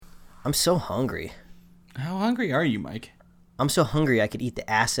I'm so hungry. How hungry are you, Mike? I'm so hungry I could eat the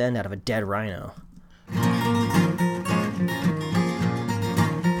ass end out of a dead rhino.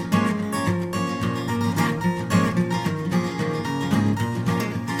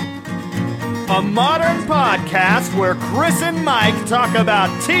 A modern podcast where Chris and Mike talk about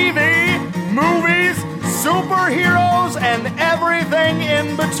TV, movies, superheroes, and everything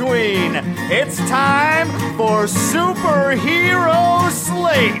in between. It's time for Superhero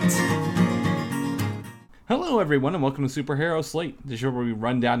Slate. Hello, everyone, and welcome to Superhero Slate, the show where we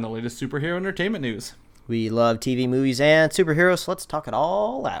run down the latest superhero entertainment news. We love TV, movies, and superheroes, so let's talk it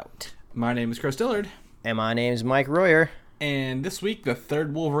all out. My name is Chris Dillard. And my name's Mike Royer. And this week, the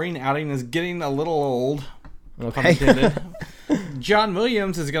third Wolverine outing is getting a little old. Okay. Pun intended. John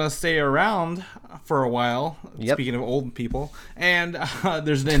Williams is going to stay around for a while, speaking of old people. And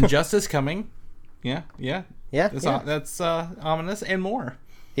there's an Injustice coming. Yeah. That's ominous, and more.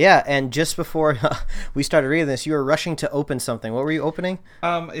 Yeah, and just before we started reading this, you were rushing to open something. What were you opening?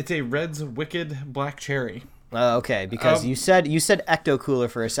 It's a Red's Wicked Black Cherry. Okay, because you said Ecto Cooler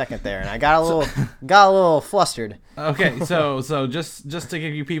for a second there, and I got a little flustered. Okay, so just to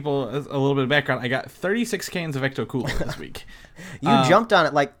give you people a little bit of background, I got 36 cans of Ecto Cooler this week. You jumped on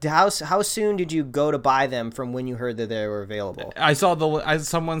it. Like, how soon did you go to buy them from when you heard that they were available? I saw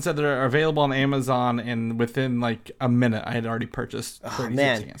someone said they're available on Amazon, and within like a minute, I had already purchased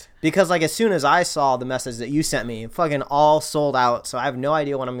 36 cans. Because like as soon as I saw the message that you sent me, fucking all sold out. So I have no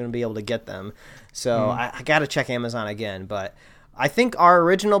idea when I'm going to be able to get them. So I got to check Amazon again, but I think our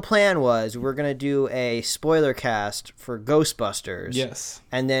original plan was we're going to do a spoiler cast for Ghostbusters. Yes.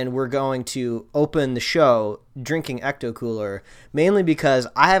 And then we're going to open the show drinking Ecto Cooler, mainly because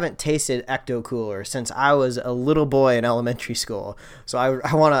I haven't tasted Ecto Cooler since I was a little boy in elementary school. So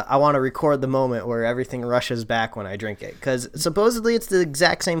I want to record the moment where everything rushes back when I drink it, because supposedly it's the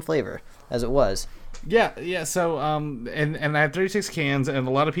exact same flavor as it was. Yeah. So, and I have 36 cans, and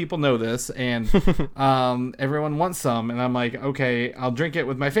a lot of people know this, and everyone wants some, and I'm like, okay, I'll drink it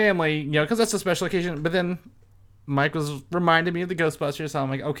with my family, because that's a special occasion. But then Mike was reminding me of the Ghostbusters, so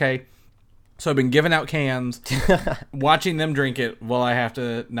I'm like, okay. So I've been giving out cans, watching them drink it while I have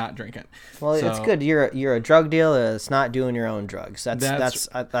to not drink it. Well, it's good. You're a drug dealer that's not doing your own drugs.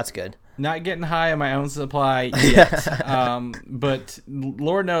 That's good. Not getting high on my own supply yet. But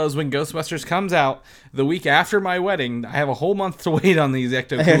Lord knows when Ghostbusters comes out the week after my wedding, I have a whole month to wait on these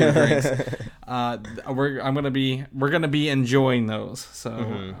Ecto Cooler drinks. We're gonna be enjoying those.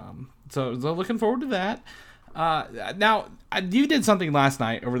 So so looking forward to that. Now you did something last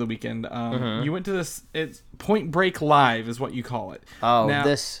night over the weekend. You went to this. It's Point Break Live is what you call it. Oh, now,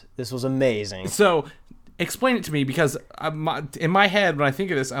 this was amazing. So. Explain it to me, because in my head, when I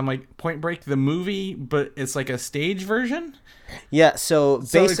think of this, I'm like, Point Break the movie, but it's like a stage version? Yeah, so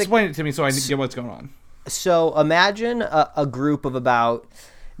explain it to me so I get what's going on. So imagine a group of about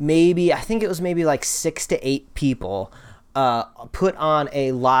maybe 6 to 8 people put on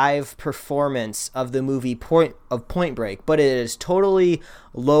a live performance of the movie Point Break, but it is totally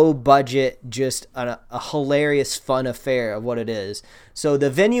low budget, just a hilarious fun affair of what it is. So the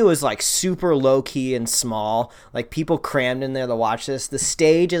venue is like super low key and small, like people crammed in there to watch this. The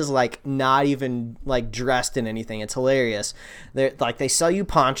stage is like not even like dressed in anything. It's hilarious. They sell you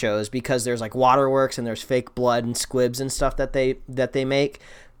ponchos because there's like waterworks and there's fake blood and squibs and stuff that they make.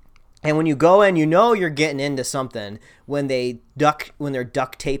 And when you go in, you're getting into something when they're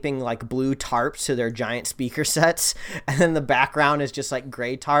duct taping like blue tarps to their giant speaker sets, and then the background is just like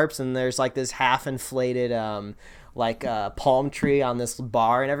gray tarps, and there's like this half inflated palm tree on this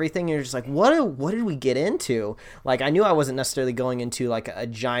bar and everything. And you're just like, what did we get into? Like, I knew I wasn't necessarily going into like a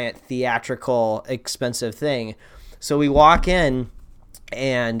giant theatrical expensive thing. So we walk in.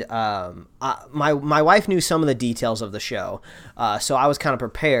 And my wife knew some of the details of the show, so I was kind of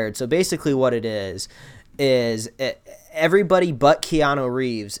prepared. So basically what it is everybody but Keanu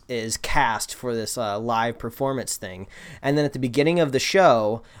Reeves is cast for this live performance thing. And then at the beginning of the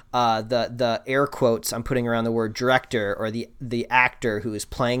show, the air quotes I'm putting around the word director, or the actor who is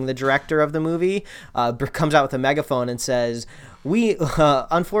playing the director of the movie, comes out with a megaphone and says,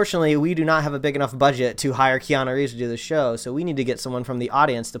 unfortunately, we do not have a big enough budget to hire Keanu Reeves to do the show, so we need to get someone from the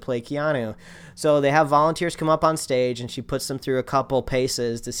audience to play Keanu. So they have volunteers come up on stage, and she puts them through a couple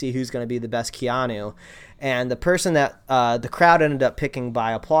paces to see who's going to be the best Keanu. And the person that the crowd ended up picking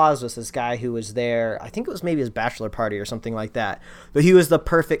by applause was this guy who was there. I think it was maybe his bachelor party or something like that. But he was the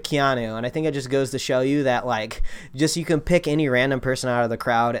perfect Keanu. And I think it just goes to show you that, like, just you can pick any random person out of the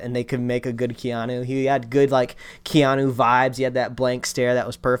crowd and they can make a good Keanu. He had good, like, Keanu vibes. He had that blank stare that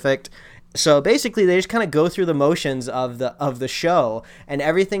was perfect. So basically, they just kind of go through the motions of the show, and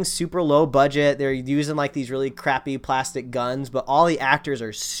everything's super low budget. They're using like these really crappy plastic guns, but all the actors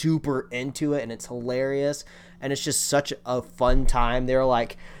are super into it, and it's hilarious, and it's just such a fun time. They're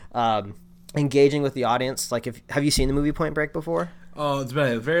like engaging with the audience. Like, have you seen the movie Point Break before? Oh, it's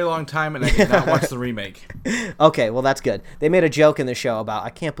been a very long time, and I did not watch the remake. Okay, well, that's good. They made a joke in the show about, I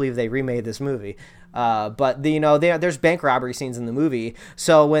can't believe they remade this movie. But there's bank robbery scenes in the movie.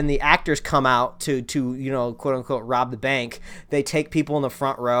 So when the actors come out to quote unquote rob the bank, they take people in the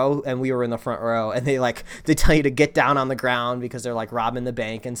front row, and we were in the front row, and they tell you to get down on the ground because they're like robbing the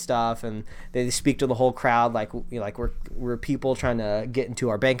bank and stuff, and they speak to the whole crowd like we're people trying to get into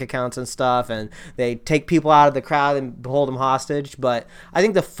our bank accounts and stuff, and they take people out of the crowd and hold them hostage. But I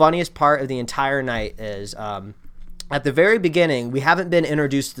think the funniest part of the entire night is at the very beginning, we haven't been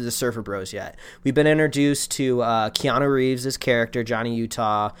introduced to the Surfer Bros yet. We've been introduced to Keanu Reeves' character, Johnny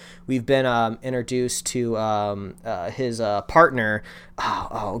Utah. We've been introduced to his partner.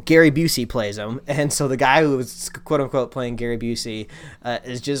 Gary Busey plays him. And so the guy who was, quote-unquote, playing Gary Busey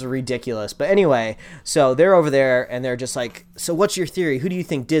is just ridiculous. But anyway, so they're over there, and they're just like, so what's your theory? Who do you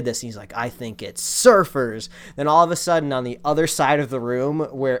think did this? And he's like, I think it's surfers. Then all of a sudden, on the other side of the room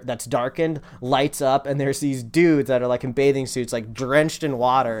where that's darkened, lights up, and there's these dudes that are like in bathing suits, like drenched in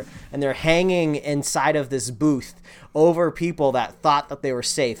water, and they're hanging inside of this booth over people that thought that they were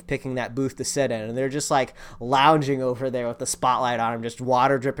safe picking that booth to sit in, and they're just like lounging over there with the spotlight on them, just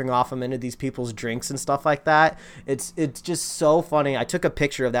water dripping off them into these people's drinks and stuff like that. It's just so funny. I took a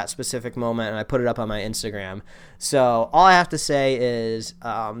picture of that specific moment and I put it up on my Instagram. So all I have to say is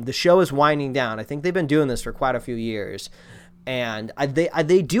the show is winding down. I think they've been doing this for quite a few years. And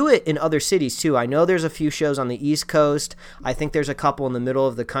they do it in other cities too. I know there's a few shows on the East Coast. I think there's a couple in the middle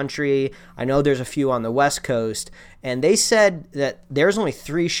of the country. I know there's a few on the West Coast. And they said that there's only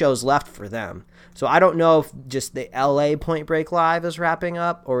 3 shows left for them. So I don't know if just the LA Point Break Live is wrapping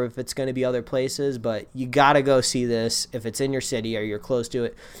up or if it's going to be other places, but you got to go see this if it's in your city or you're close to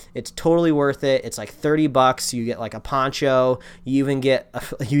it. It's totally worth it. It's like $30. You get like a poncho. You even get a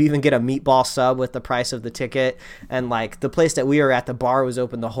meatball sub with the price of the ticket. And like the place that we were at, the bar was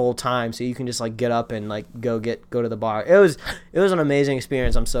open the whole time, so you can just like get up and like go to the bar. It was an amazing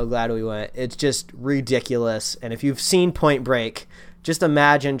experience. I'm so glad we went. It's just ridiculous. And if you've seen Point Break, just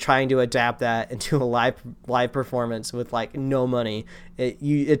imagine trying to adapt that into a live performance with like no money.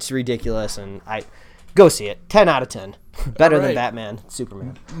 It's ridiculous, and I go see it. 10 out of 10. Better than Batman,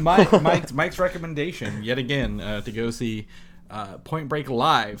 Superman. Mike's recommendation yet again to go see Point Break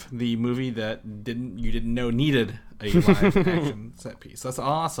Live, the movie that you didn't know needed a live action set piece. That's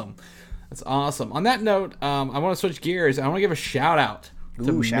awesome. That's awesome. On that note, I want to switch gears. I want to give a shout out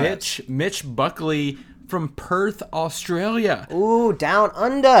to Mitch Buckley from Perth, Australia. Ooh, down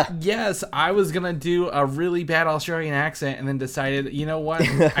under. Yes, I was going to do a really bad Australian accent and then decided, you know what?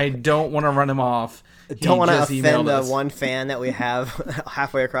 I don't want to run him off. Don't want to offend the one fan that we have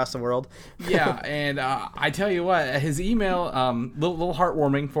halfway across the world. Yeah, and I tell you what, his email, little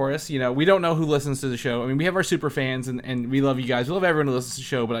heartwarming for us. You know, we don't know who listens to the show. I mean, we have our super fans, and we love you guys. We love everyone who listens to the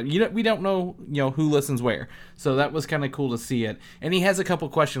show, but we don't know, who listens where. So that was kind of cool to see it. And he has a couple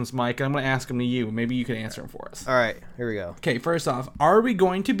questions, Mike, and I'm going to ask them to you. Maybe you can answer them for us. All right, here we go. Okay, first off, are we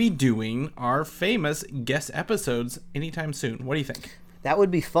going to be doing our famous guest episodes anytime soon? What do you think? That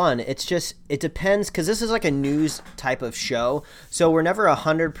would be fun. It depends, because this is like a news type of show, so we're never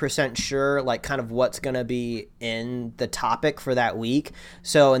 100% sure, like, kind of what's going to be in the topic for that week.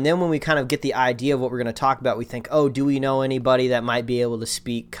 So, and then when we kind of get the idea of what we're going to talk about, we think, oh, do we know anybody that might be able to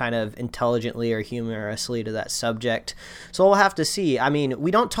speak kind of intelligently or humorously to that subject? So we'll have to see. I mean,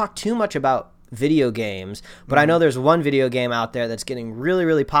 we don't talk too much about video games, but I know there's one video game out there that's getting really,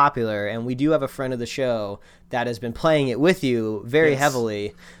 really popular, and we do have a friend of the show that has been playing it with you very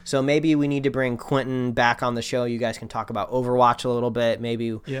heavily. So maybe we need to bring Quentin back on the show. You guys can talk about Overwatch a little bit.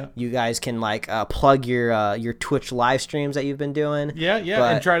 Maybe you guys can like plug your Twitch live streams that you've been doing. Yeah,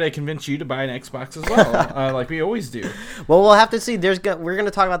 and try to convince you to buy an Xbox as well, like we always do. Well, we'll have to see. We're going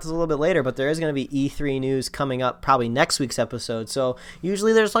to talk about this a little bit later, but there is going to be E3 news coming up probably next week's episode. So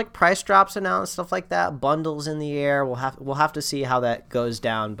usually there's like price drops announced, stuff like that, bundles in the air. We'll have to see how that goes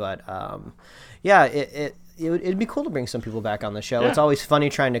down, but it'd be cool to bring some people back on the show. Yeah. It's always funny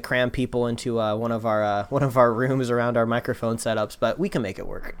trying to cram people into one of our rooms around our microphone setups, but we can make it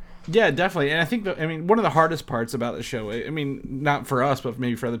work. Yeah, definitely. And I think one of the hardest parts about the show, I mean, not for us, but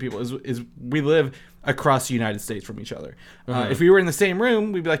maybe for other people, is we live across the United States from each other. If we were in the same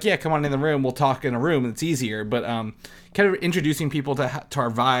room, we'd be like, yeah, come on in the room. We'll talk in a room. It's easier. But kind of introducing people to our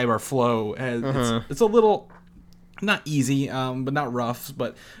vibe, our flow, it's a little not easy, but not rough.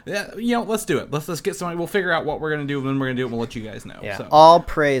 But let's do it. Let's get somebody. We'll figure out what we're gonna do, and then we're gonna do it. And we'll let you guys know. Yeah. So. All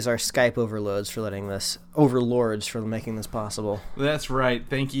praise our Skype overlords for making this possible. That's right.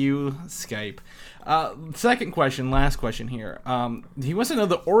 Thank you, Skype. Second question, last question here. He wants to know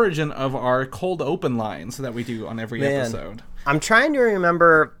the origin of our cold open lines that we do on every episode. I'm trying to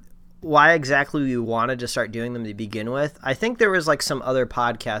remember why exactly we wanted to start doing them to begin with. I think there was like some other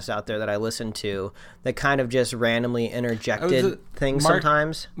podcasts out there that I listened to that kind of just randomly interjected things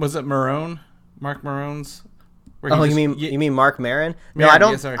sometimes. Was it Marone? Mark Marone's? You mean Mark Maron? No, I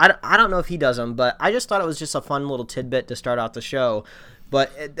don't. I don't know if he does them, but I just thought it was just a fun little tidbit to start out the show.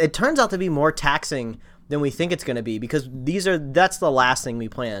 But it turns out to be more taxing than we think it's going to be, because that's the last thing we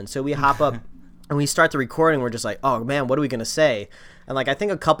plan. So we hop up and we start the recording. We're just like, oh man, what are we going to say? And like, I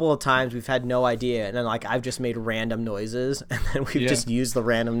think a couple of times we've had no idea, and then like I've just made random noises, and then we've just used the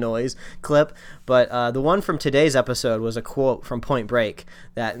random noise clip. But the one from today's episode was a quote from Point Break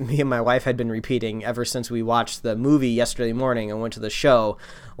that me and my wife had been repeating ever since we watched the movie yesterday morning and went to the show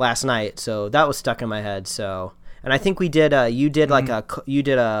last night. So that was stuck in my head. So, and I think we did. You did like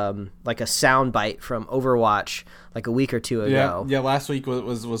a sound bite from Overwatch like a week or two ago. Yeah. Last week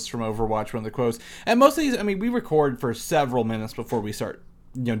was from Overwatch, one of the quotes. And most of these, I mean, we record for several minutes before we start,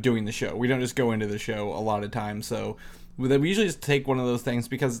 doing the show. We don't just go into the show a lot of times. So we usually just take one of those things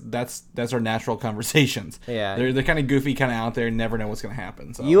because that's our natural conversations. Yeah, they're kind of goofy, kind of out there. Never know what's going to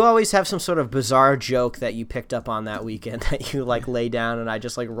happen. So you always have some sort of bizarre joke that you picked up on that weekend that you like lay down, and I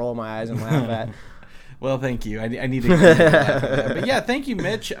just like roll my eyes and laugh at. Well, thank you. I need to laugh at that. But yeah, thank you,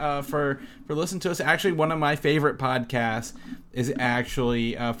 Mitch, for listening to us. Actually, one of my favorite podcasts is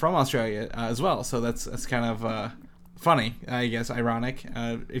actually from Australia as well. So that's kind of funny, I guess, ironic,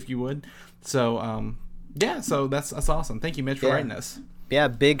 if you would. So so that's awesome. Thank you, Mitch, for writing us. Yeah,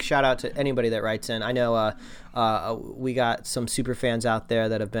 big shout out to anybody that writes in. I know we got some super fans out there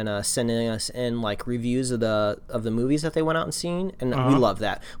that have been sending us in like reviews of the movies that they went out and seen, and we love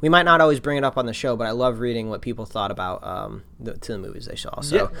that. We might not always bring it up on the show, but I love reading what people thought about the movies they saw.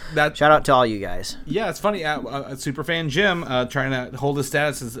 So shout out to all you guys. Yeah, it's funny. Super fan Jim, trying to hold his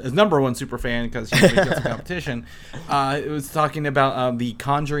status as number one super fan because he gets a competition, it was talking about The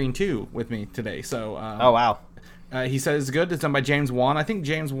Conjuring 2 with me today. So oh wow. He says it's good. It's done by James Wan. I think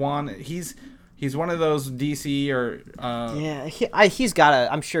James Wan, he's one of those DC or he's got a.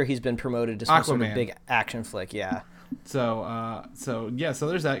 I'm sure he's been promoted to some sort of big action flick. Yeah. So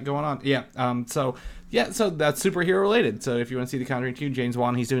there's that going on. Yeah. So that's superhero related. So if you want to see The Conjuring 2, James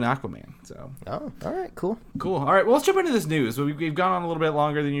Wan, he's doing Aquaman. So. Oh, all right, cool. All right, well, let's jump into this news. We've gone on a little bit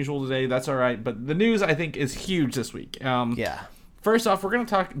longer than usual today. That's all right. But the news I think is huge this week. Yeah. First off, we're going to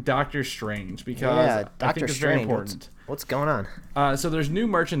talk Doctor Strange because I think it's very important. What's going on? So there's new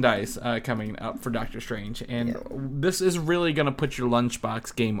merchandise coming up for Doctor Strange, and this is really going to put your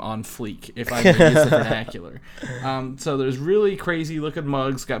lunchbox game on fleek, if I may use the vernacular. So there's really crazy looking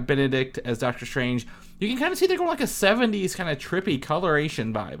mugs. Got Benedict as Doctor Strange. You can kind of see they're going like a 70s kind of trippy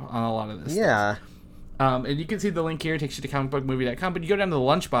coloration vibe on a lot of this stuff. And you can see the link here. It takes you to comicbookmovie.com, but you go down to the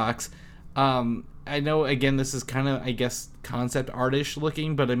lunchbox. I know, again, this is kind of, I guess, concept artish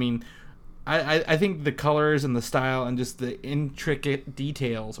looking, but I mean, I think the colors and the style and just the intricate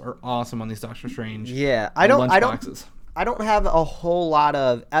details are awesome on these Doctor Strange. Yeah, I don't have a whole lot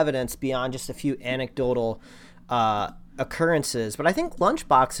of evidence beyond just a few anecdotal occurrences, but I think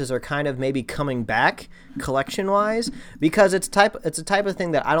lunchboxes are kind of maybe coming back collection-wise because it's a type of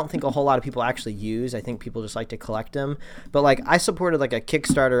thing that I don't think a whole lot of people actually use. I think people just like to collect them. But like I supported like a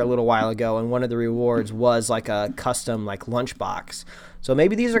Kickstarter a little while ago, and one of the rewards was like a custom like lunchbox. So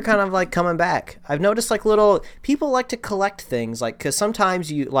maybe these are kind of like coming back. I've noticed like little people like to collect things, like because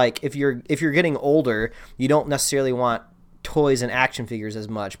sometimes you like if you're getting older, you don't necessarily want toys and action figures as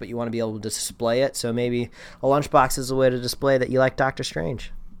much, but you want to be able to display it. So maybe a lunchbox is a way to display that you like Doctor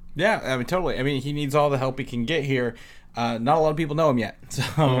Strange. Yeah, I mean, totally. I mean, he needs all the help he can get here. Not a lot of people know him yet,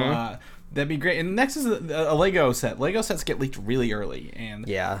 so that'd be great. And next is a Lego set. Lego sets get leaked really early, and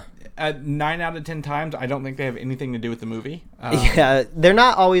 9 out of 10 times, I don't think they have anything to do with the movie. They're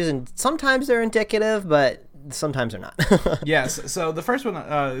not always. Sometimes they're indicative, but sometimes they're not. Yes. So the first one,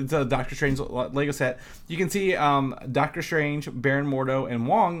 it's a Doctor Strange Lego set. You can see Doctor Strange, Baron Mordo, and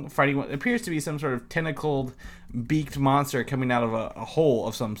Wong fighting what appears to be some sort of tentacled, beaked monster coming out of a hole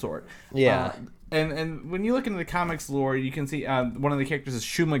of some sort. Yeah. And when you look into the comics lore, you can see one of the characters is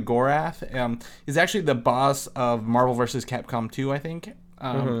Shuma Gorath. He's actually the boss of Marvel vs. Capcom 2, I think.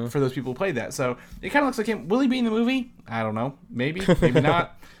 For those people who played that. So it kind of looks like him. Will he be in the movie? I don't know. Maybe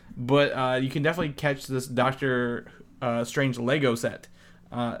not. But you can definitely catch this Doctor Strange Lego set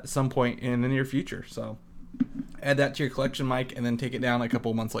at some point in the near future. So Add that to your collection, Mike, and then take it down a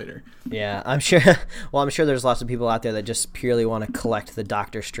couple months later. Yeah, I'm sure. Well, I'm sure there's lots of people out there that just purely want to collect the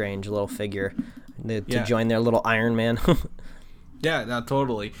Doctor Strange little figure to join their little Iron Man. Yeah, no,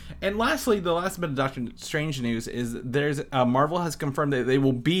 totally. And lastly, the last bit of Doctor Strange news is Marvel has confirmed that they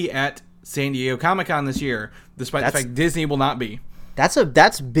will be at San Diego Comic-Con this year, despite the fact Disney will not be.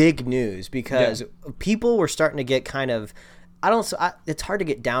 That's big news because people were starting to get kind of. It's hard to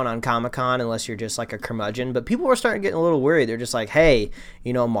get down on Comic-Con unless you're just like a curmudgeon, but people were starting to get a little worried. They're just like, hey,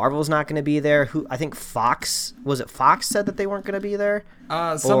 Marvel's not going to be there. I think Fox said that they weren't going to be there?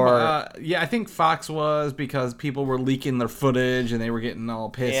 I think Fox was, because people were leaking their footage and they were getting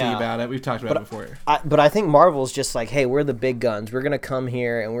all pissy about it. We've talked about it before. But I think Marvel's just like, hey, we're the big guns. We're going to come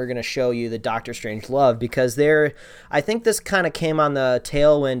here and we're going to show you the Doctor Strange love, because I think this kind of came on the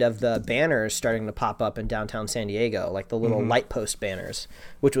tailwind of the banners starting to pop up in downtown San Diego, like the little light post banners,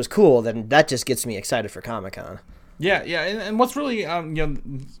 which was cool. Then that just gets me excited for Comic-Con. Yeah, and what's really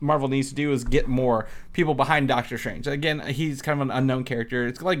Marvel needs to do is get more people behind Doctor Strange. Again, he's kind of an unknown character.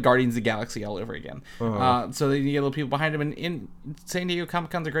 It's like Guardians of the Galaxy all over again. So they need a little people behind him, and in San Diego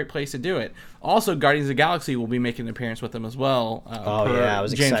Comic-Con's a great place to do it. Also, Guardians of the Galaxy will be making an appearance with them as well. I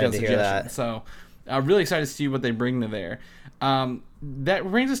was excited to hear that. So, really excited to see what they bring to there. That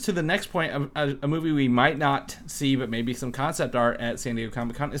brings us to the next point. A movie we might not see, but maybe some concept art at San Diego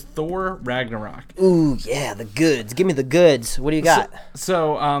Comic-Con is Thor Ragnarok. Ooh, yeah, the goods. Give me the goods. What do you got?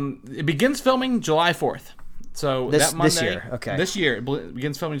 So it begins filming July 4th. So that Monday, this year, okay. This year, it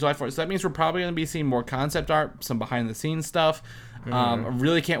begins filming July 4th. So that means we're probably going to be seeing more concept art, some behind-the-scenes stuff. I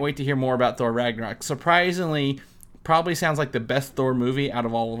really can't wait to hear more about Thor Ragnarok. Surprisingly, probably sounds like the best Thor movie out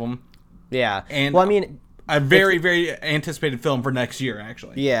of all of them. Yeah. And well, I mean, a very, very anticipated film for next year,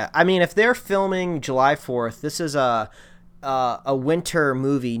 actually. Yeah, I mean, if they're filming July 4th, this is a winter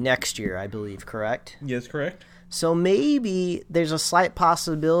movie next year, I believe, correct? Yes, correct. So maybe there's a slight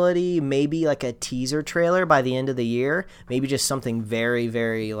possibility, maybe like a teaser trailer by the end of the year, maybe just something very,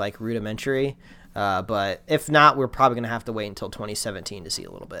 very like rudimentary. But if not, we're probably going to have to wait until 2017 to see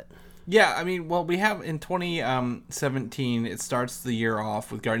a little bit. Yeah, I mean, well, we have in 2017, it starts the year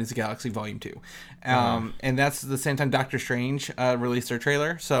off with Guardians of the Galaxy Volume 2. And that's the same time Doctor Strange released their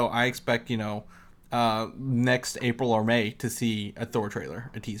trailer. So I expect, next April or May to see a Thor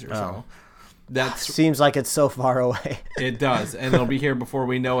trailer, a teaser. So that seems like it's so far away. It does. And it'll be here before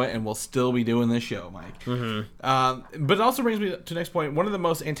we know it, and we'll still be doing this show, Mike. But it also brings me to the next point. One of the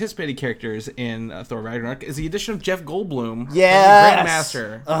most anticipated characters in Thor Ragnarok is the addition of Jeff Goldblum as the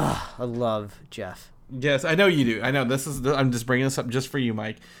Grandmaster. I love Jeff. Yes, I know you do. I know I'm just bringing this up just for you,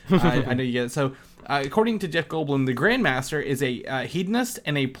 Mike. I know you get it. So, according to Jeff Goldblum, the Grandmaster is a hedonist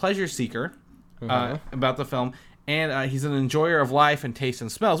and a pleasure seeker about the film. And he's an enjoyer of life and taste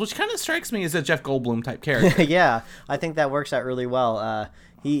and smells, which kind of strikes me as a Jeff Goldblum type character. Yeah, I think that works out really well.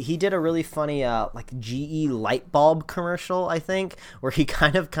 He did a really funny like GE light bulb commercial, I think, where he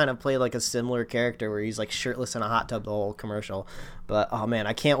kind of played like a similar character where he's like shirtless in a hot tub the whole commercial. But oh man,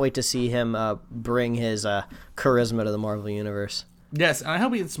 I can't wait to see him bring his charisma to the Marvel universe. Yes, and I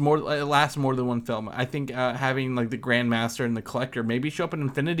hope it lasts more than one film. I think having like the Grandmaster and the Collector maybe show up in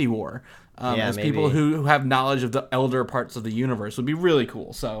Infinity War as maybe. People who have knowledge of the elder parts of the universe would be really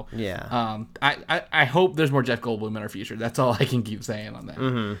cool. So yeah, I hope there's more Jeff Goldblum in our future. That's all I can keep saying on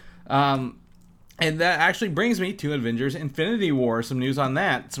that. And that actually brings me to Avengers Infinity War. Some news on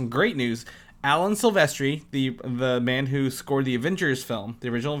that. Some great news. Alan Silvestri, the man who scored the Avengers film, the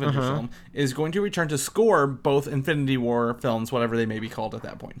original Avengers film, is going to return to score both Infinity War films, whatever they may be called at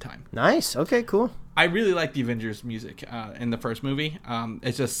that point in time. Nice. Okay, cool. I really like the Avengers music in the first movie.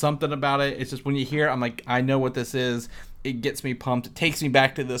 It's just something about it. It's just when you hear it, I'm like, I know what this is. It gets me pumped. It takes me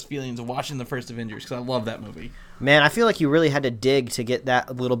back to those feelings of watching the first Avengers because I love that movie. Man, I feel like you really had to dig to get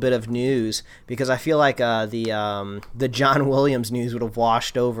that little bit of news because I feel like the John Williams news would have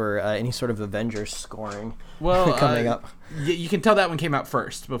washed over any sort of Avengers scoring coming up. You can tell that one came out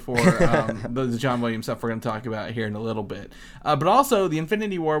first before the John Williams stuff we're going to talk about here in a little bit. But also the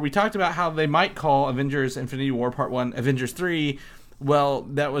Infinity War, we talked about how they might call Avengers Infinity War Part 1 Avengers 3. Well,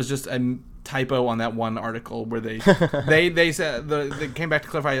 that was just a typo on that one article where they said they came back to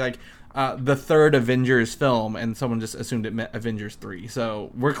clarify like the third Avengers film, and someone just assumed it meant Avengers 3.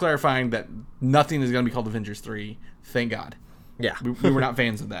 So we're clarifying that nothing is going to be called Avengers 3. Thank God. Yeah, we were not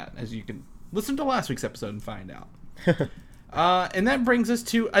fans of that, as you can listen to last week's episode and find out. And that brings us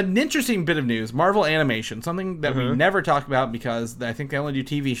to an interesting bit of news: Marvel Animation, something that we never talk about because I think they only do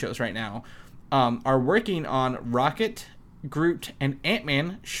TV shows right now. Are working on Rocket, Groot, and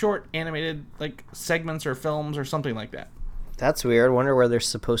Ant-Man short animated like segments or films or something like that. That's weird. I wonder where they're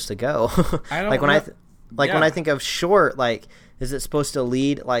supposed to go. I don't know. Like when I think of short, like is it supposed to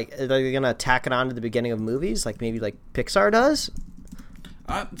lead? Like are they gonna tack it on to the beginning of movies? Like maybe like Pixar does.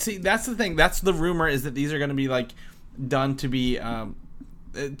 See, that's the thing. That's the rumor, is that these are going to be like done to be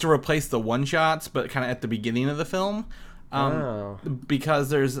to replace the one shots, but kind of at the beginning of the film. Because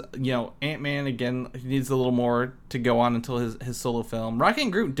there's, Ant-Man, again, he needs a little more to go on until his solo film. Rocket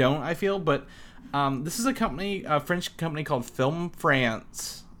and Groot don't, I feel, but this is a French company called Film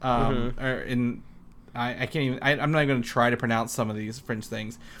France. I can't even, I'm not going to try to pronounce some of these French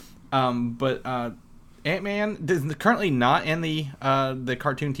things. But Ant-Man is currently not in the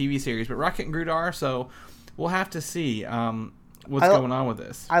cartoon TV series, but Rocket and Groot are, so we'll have to see what's going on with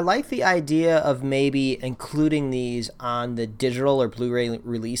this. I like the idea of maybe including these on the digital or Blu-ray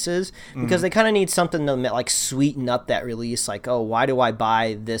releases, because they kind of need something to like sweeten up that release. Like, oh, why do I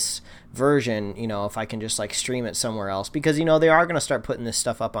buy this version, if I can just like stream it somewhere else? Because, they are going to start putting this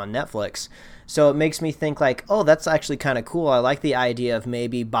stuff up on Netflix. So it makes me think like, oh, that's actually kind of cool. I like the idea of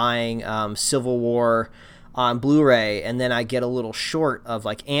maybe buying Civil War on Blu-ray, and then I get a little short of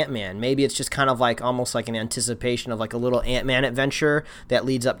like Ant-Man. Maybe it's just kind of like almost like an anticipation of like a little Ant-Man adventure that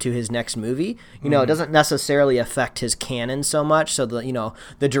leads up to his next movie. It doesn't necessarily affect his canon so much, so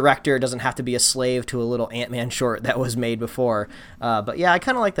the director doesn't have to be a slave to a little Ant-Man short that was made before. But yeah, I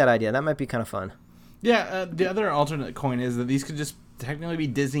kind of like that idea. That might be kind of fun. Yeah, the other alternate coin is that these could just technically be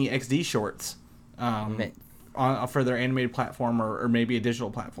Disney XD shorts for their animated platform or maybe a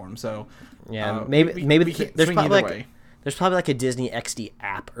digital platform. So yeah, maybe there's probably like a Disney XD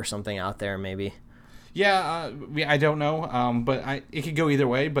app or something out there, maybe. Yeah, I don't know, but it could go either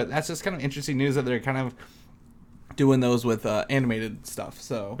way. But that's just kind of interesting news that they're kind of doing those with animated stuff.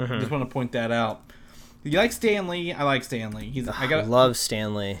 So just want to point that out. You like Stan Lee? I like Stan Lee. I love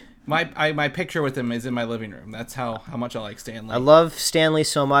Stan Lee. My picture with him is in my living room. That's how much I like Stan Lee. I love Stan Lee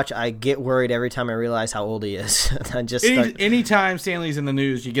so much, I get worried every time I realize how old he is. Anytime Stan Lee's in the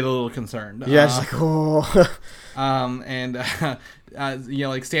news, you get a little concerned. Yeah, it's like, oh.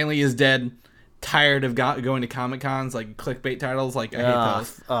 Like Stan Lee is dead, tired of going to Comic-Cons, like clickbait titles. Like, I hate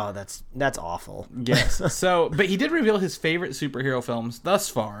those. Oh, that's awful. Yes. But he did reveal his favorite superhero films thus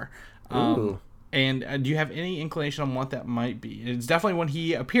far. Ooh. And do you have any inclination on what that might be? It's definitely one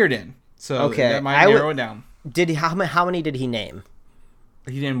he appeared in, so that might narrow it down. How many did he name?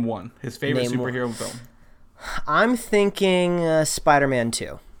 He named one. His favorite superhero film. I'm thinking Spider-Man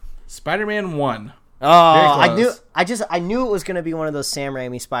 2. Spider-Man 1. Oh, I knew it was going to be one of those Sam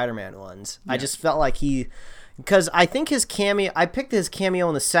Raimi Spider-Man ones. Yeah. I just felt like because I think his cameo. I picked his cameo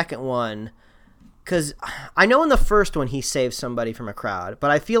in the second one. Because I know in the first one he saved somebody from a crowd, but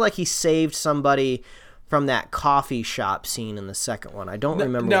I feel like he saved somebody from that coffee shop scene in the second one. I don't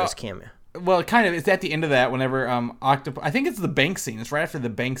remember his cameo. Well, kind of. It's at the end of that whenever I think it's the bank scene. It's right after the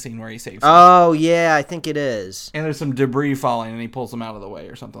bank scene where he saves somebody. Oh, yeah, I think it is. And there's some debris falling and he pulls them out of the way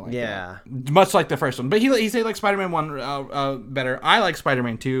or something like that. Yeah. Much like the first one. But he said like Spider-Man 1 better. I like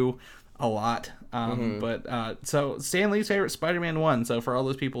Spider-Man 2 a lot. But so Stan Lee's favorite Spider-Man 1. So for all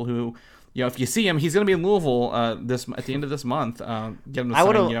those people who... if you see him, he's going to be in Louisville at the end of this month. Get him to sign,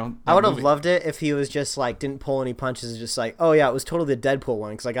 I would have loved it if he was just like didn't pull any punches, just like, oh yeah, it was totally the Deadpool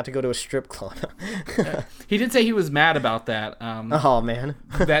one because I got to go to a strip club. He did say he was mad about that. Oh man,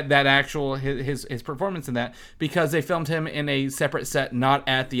 that actual his performance in that, because they filmed him in a separate set, not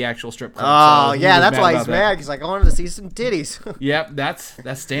at the actual strip club. Oh yeah, that's why he's mad. He's like, I wanted to see some titties. Yep, that's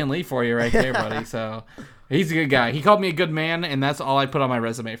Stan Lee for you right there, buddy. So. He's a good guy. He called me a good man, and that's all I put on my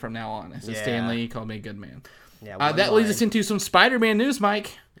resume from now on. It's just Stan Lee called me a good man. Yeah, that leads us into some Spider-Man news,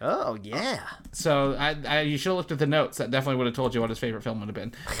 Mike. Oh, yeah. So you should have looked at the notes. That definitely would have told you what his favorite film would have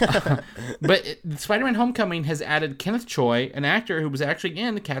been. But Spider-Man Homecoming has added Kenneth Choi, an actor who was actually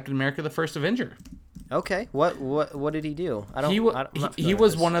in Captain America: The First Avenger. Okay. What did he do? He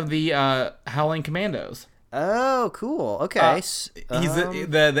was one of the Howling Commandos. Oh, cool. Okay. He's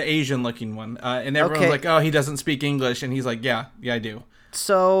the Asian looking one. And everyone's like, oh, he doesn't speak English. And he's like, yeah, I do.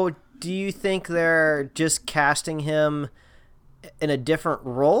 So do you think they're just casting him in a different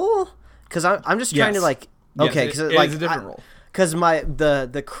role? Because I'm just trying to like, okay. Yes, it is a different role. Because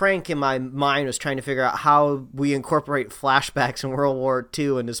the crank in my mind was trying to figure out how we incorporate flashbacks in World War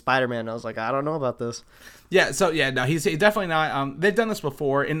II into Spider-Man. And I was like, I don't know about this. Yeah, so no, he's definitely not. They've done this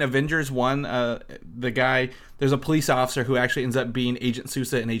before in Avengers 1. There's a police officer who actually ends up being Agent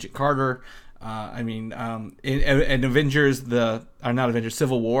Sousa and Agent Carter. In Avengers,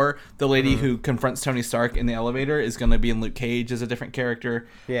 Civil War, the lady who confronts Tony Stark in the elevator is going to be in Luke Cage as a different character.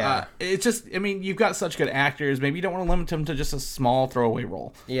 Yeah, it's just, you've got such good actors. Maybe you don't want to limit them to just a small throwaway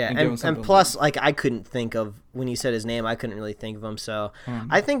role. Yeah, and plus, like I couldn't think of when you said his name, I couldn't really think of him. So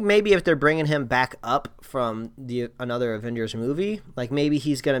I think maybe if they're bringing him back up from another Avengers movie, like maybe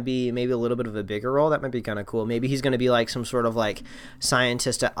he's going to be maybe a little bit of a bigger role. That might be kind of cool. Maybe he's going to be like some sort of like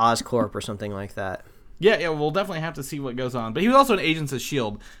scientist at Oscorp or something like that. Yeah, we'll definitely have to see what goes on. But he was also in Agents of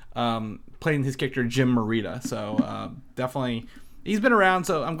S.H.I.E.L.D., playing his character Jim Morita. So definitely, he's been around,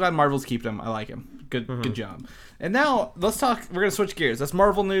 so I'm glad Marvel's keeping him. I like him. Good job. And now, let's talk, we're going to switch gears. That's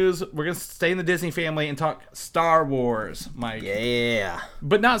Marvel news. We're going to stay in the Disney family and talk Star Wars, Mike. Yeah.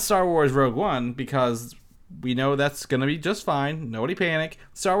 But not Star Wars Rogue One, because we know that's going to be just fine. Nobody panic.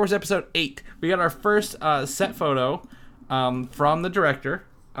 Star Wars Episode 8. We got our first set photo from the director.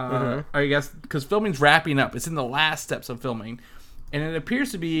 I guess because filming's wrapping up. It's in the last steps of filming, and it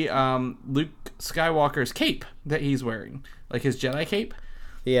appears to be Luke Skywalker's cape that he's wearing, like his Jedi cape.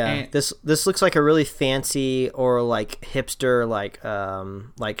 Yeah, and this looks like a really fancy or like hipster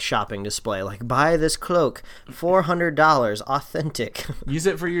like shopping display. Like, buy this cloak, $400, authentic. Use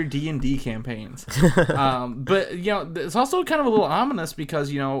it for your D&D campaigns. But it's also kind of a little ominous because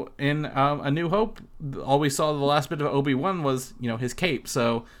in A New Hope, all we saw the last bit of Obi-Wan was his cape.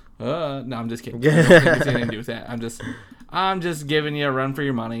 So no, I'm just kidding. I don't think it's anything to do with that. I'm just giving you a run for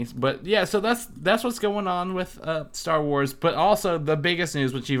your money. But yeah, so that's what's going on with Star Wars. But also the biggest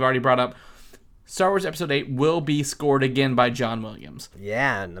news, which you've already brought up, Star Wars Episode 8 will be scored again by John Williams.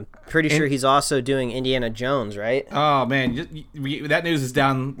 Yeah, and I'm pretty sure he's also doing Indiana Jones, right? Oh man, that news is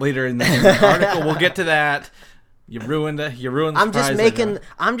down later in the article. We'll get to that. You ruined the surprise.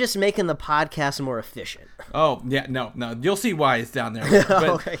 I'm just making the podcast more efficient. Oh yeah, no, you'll see why it's down there. But,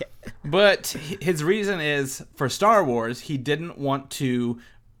 okay. But his reason is for Star Wars, he didn't want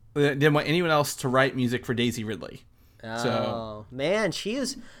anyone else to write music for Daisy Ridley. Oh man, she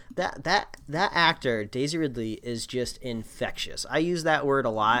is that actor, Daisy Ridley, is just infectious. I use that word a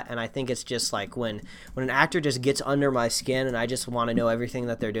lot, and I think it's just like when an actor just gets under my skin, and I just want to know everything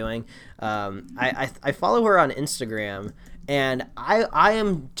that they're doing. I follow her on Instagram, and I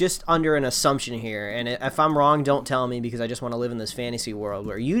am just under an assumption here, and if I'm wrong, don't tell me, because I just want to live in this fantasy world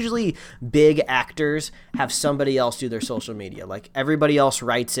where usually big actors have somebody else do their social media. Like, everybody else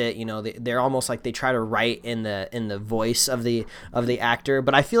writes it. They're almost like they try to write in the voice of the actor.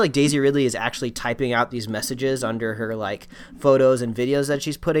 But I feel like Daisy Ridley is actually typing out these messages under her like photos and videos that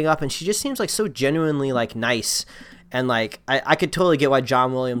she's putting up, and she just seems like so genuinely like nice. And like I could totally get why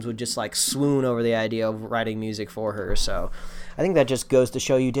John Williams would just like swoon over the idea of writing music for her. So I think that just goes to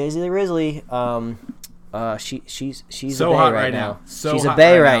show you Daisy Ridley. She's so a bae hot right now. So she's a hot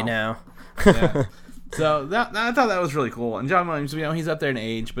bae right now. Yeah. So I thought that was really cool. And John Williams, he's up there in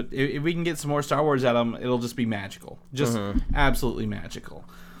age, but if we can get some more Star Wars out of him, it'll just be magical. Just absolutely magical.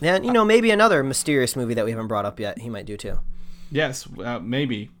 And maybe another mysterious movie that we haven't brought up yet, he might do too. Yes,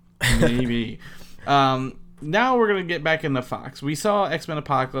 maybe. Now we're going to get back into Fox. We saw X-Men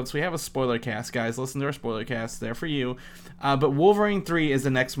Apocalypse. We have a spoiler cast, guys. Listen to our spoiler cast. There for you. But Wolverine 3 is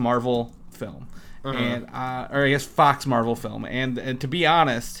the next Marvel film. And or I guess Fox Marvel film. And to be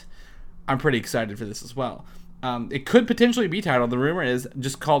honest, I'm pretty excited for this as well. It could potentially be titled, the rumor is,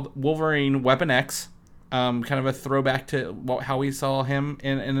 just called Wolverine Weapon X. Kind of a throwback to how we saw him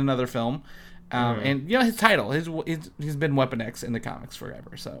in another film. And his title, he's been Weapon X in the comics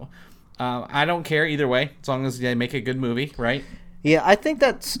forever. So I don't care either way, as long as they make a good movie, right? Yeah, I think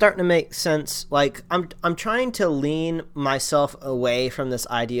that's starting to make sense. Like, I'm trying to lean myself away from this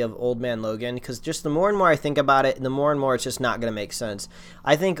idea of Old Man Logan, because just the more and more I think about it, the more and more it's just not going to make sense.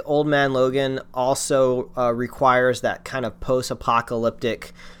 I think Old Man Logan also requires that kind of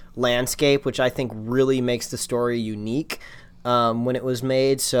post-apocalyptic landscape, which I think really makes the story unique when it was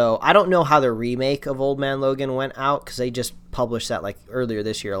made. So I don't know how the remake of Old Man Logan went out, because they just published that like earlier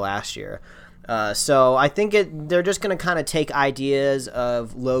this year, last year. So I think they're just going to kind of take ideas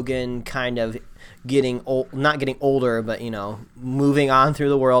of Logan kind of getting old, not getting older, but, moving on through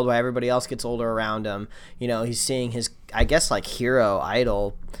the world while everybody else gets older around him. He's seeing his, I guess, like hero,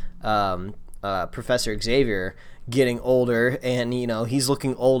 idol, Professor Xavier getting older, and, he's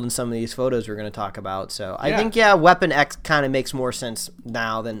looking old in some of these photos we're going to talk about. So I think, Weapon X kind of makes more sense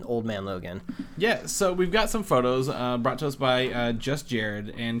now than Old Man Logan. Yeah, so we've got some photos brought to us by Just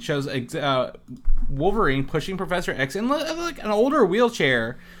Jared, and shows Wolverine pushing Professor X in like an older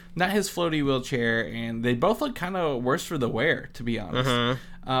wheelchair, not his floaty wheelchair, and they both look kind of worse for the wear, to be honest.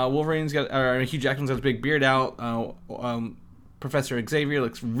 Wolverine's got, Hugh Jackman's got his big beard out. Professor Xavier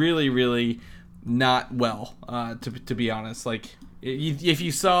looks really, really not well, to be honest. Like, if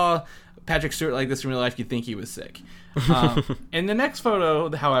you saw Patrick Stewart like this in real life, you'd think he was sick. In the next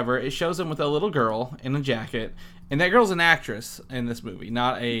photo, however, it shows him with a little girl in a jacket. And that girl's an actress in this movie,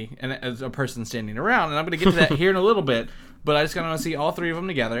 not a person standing around. And I'm going to get to that here in a little bit, but I just kind of want to see all three of them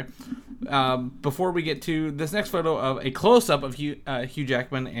together. Before we get to this next photo of a close-up of Hugh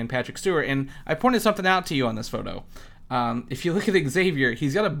Jackman and Patrick Stewart. And I pointed something out to you on this photo. If you look at Xavier,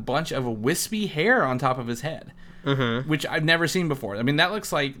 he's got a bunch of wispy hair on top of his head, which I've never seen before. I mean, that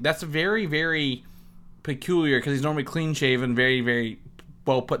looks like, that's very, very peculiar because he's normally clean-shaven, very, very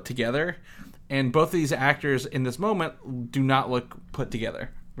well put together. And both of these actors in this moment do not look put together.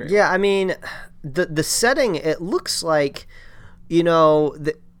 Yeah, I mean, the setting, it looks like, you know,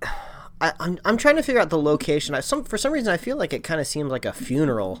 I'm trying to figure out the location. For some reason, I feel like it kind of seems like a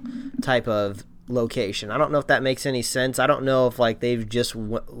funeral type of location. I don't know if that makes any sense. I don't know if like they've just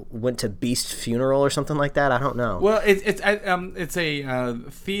went to Beast's funeral or something like that. I don't know. Well, it's a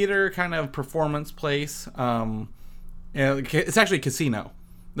theater kind of performance place. It's actually a casino.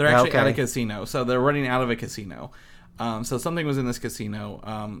 They're actually at a casino, so they're running out of a casino. So something was in this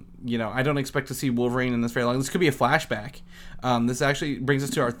casino. You know, I don't expect to see Wolverine in this very long. This could be a flashback. This actually brings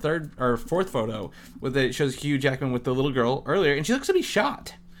us to our fourth photo, with it shows Hugh Jackman with the little girl earlier, and she looks to be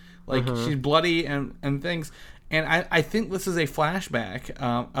shot. Like, she's bloody and things. And I think this is a flashback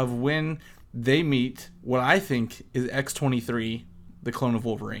of when they meet what I think is X-23, the clone of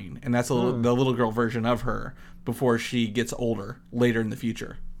Wolverine. And that's the little girl version of her before she gets older later in the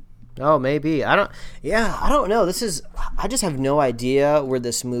future. Oh, maybe. I don't know. I just have no idea where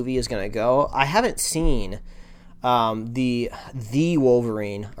this movie is going to go. I haven't seen the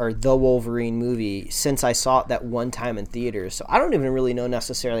Wolverine or the Wolverine movie since I saw it that one time in theaters. So I don't even really know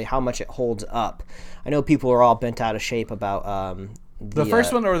necessarily how much it holds up. I know people are all bent out of shape about the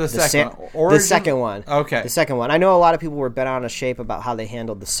first one or the second one? The second one. Okay. The second one. I know a lot of people were bent out of shape about how they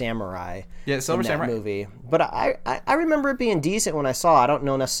handled the samurai Silver in that Samurai movie. But I remember it being decent when I saw it. I don't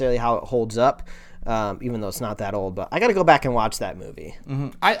know necessarily how it holds up, even though it's not that old. But I got to go back and watch that movie. Mm-hmm.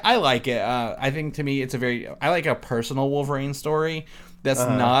 I like it. I think to me I like a personal Wolverine story that's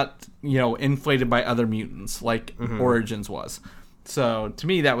not, you know, inflated by other mutants like Origins was. So to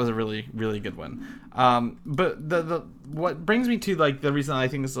me, that was a really, really good one. But the what brings me to like the reason I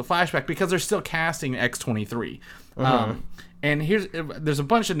think this is a flashback, because they're still casting X-23. And there's a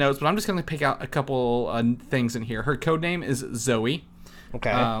bunch of notes, but I'm just going to pick out a couple things in here. Her code name is Zoe.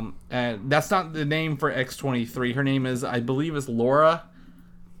 Okay. That's not the name for X-23. Her name is, I believe, is Laura.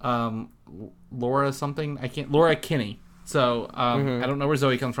 Laura something. Laura Kinney. So I don't know where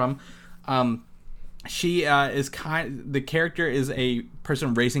Zoe comes from. She is the character is a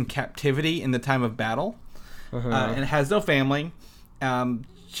person raised in captivity in the time of battle, and has no family.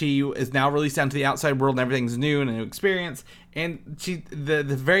 She is now released out into the outside world, and everything's new and a new experience. And the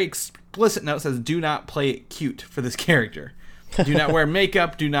very explicit note says, "Do not play it cute for this character. Do not wear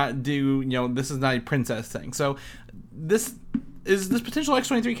makeup. Do not do, this is not a princess thing." So this potential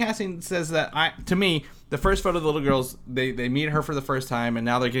X-23 casting says that to me. The first photo of the little girls, they meet her for the first time, and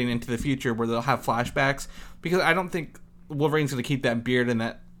now they're getting into the future where they'll have flashbacks, because I don't think Wolverine's going to keep that beard and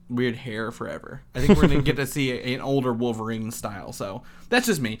that weird hair forever. I think we're going to get to see an older Wolverine style, so that's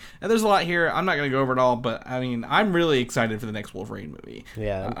just me. And there's a lot here. I'm not going to go over it all, but I mean, I'm really excited for the next Wolverine movie.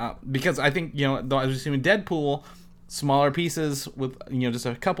 Yeah. Because I think, though I was assuming Deadpool, smaller pieces with, just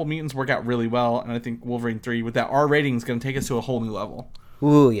a couple mutants work out really well, and I think Wolverine 3 with that R rating is going to take us to a whole new level.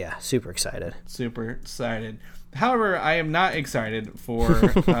 Ooh, yeah. Super excited. Super excited. However, I am not excited for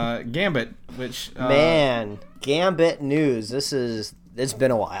Gambit, which... Man, Gambit news. It's been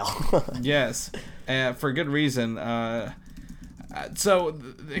a while. Yes, for good reason. So,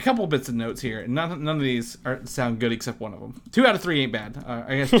 a couple bits of notes here. None of these sound good except one of them. 2 out of 3 ain't bad.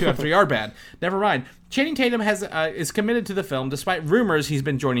 I guess 2 out of 3 are bad. Never mind. Channing Tatum is committed to the film despite rumors he's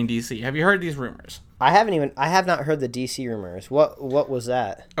been joining DC. Have you heard these rumors? I have not heard the DC rumors. What was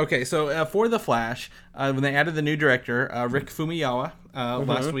that? Okay, so for The Flash, when they added the new director, Rick Famuyiwa,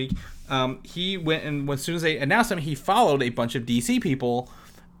 last week, he went, and as soon as they announced him, he followed a bunch of DC people.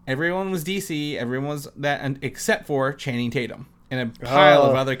 Everyone was DC. Everyone was that, except for Channing Tatum. And a pile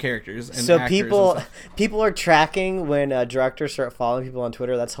of other characters and so actors. people are tracking when directors start following people on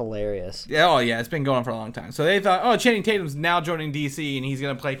Twitter. That's hilarious. Yeah, it's been going on for a long time. So they thought, Channing Tatum's now joining DC, and he's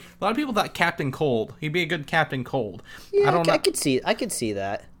going to play. A lot of people thought Captain Cold. He'd be a good Captain Cold. Yeah, I could see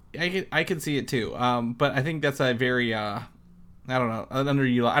that. I could see it too. But I think that's a very I don't know,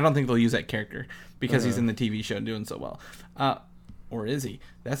 I don't think they'll use that character because he's in the TV show doing so well. Or is he?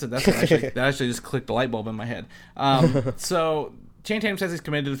 That actually just clicked a light bulb in my head. So Channing Tatum says he's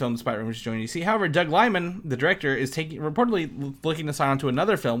committed to the film despite rumors joining DC. However, Doug Liman, the director, is reportedly looking to sign on to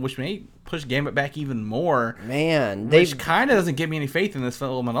another film, which may push Gambit back even more. Man, which kind of doesn't give me any faith in this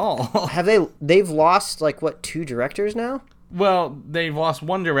film at all. Have they've lost, like, what, 2 directors now? Well, they've lost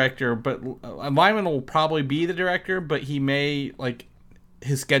one director, but Lyman will probably be the director, but he may, like,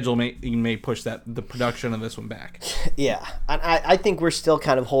 his schedule may push the production of this one back. Yeah, and I think we're still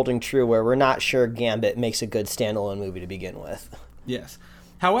kind of holding true where we're not sure Gambit makes a good standalone movie to begin with. Yes.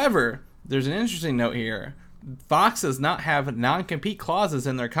 However, there's an interesting note here. Fox does not have non-compete clauses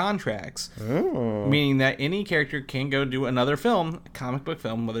in their contracts, meaning that any character can go do another film, a comic book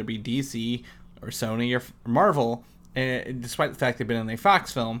film, whether it be DC or Sony or Marvel, despite the fact they've been in a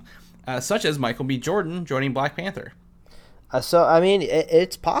Fox film, such as Michael B. Jordan joining Black Panther. So, I mean,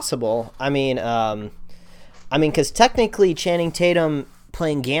 it's possible. I mean, because technically Channing Tatum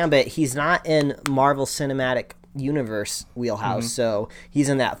playing Gambit, he's not in Marvel Cinematic Universe wheelhouse, so he's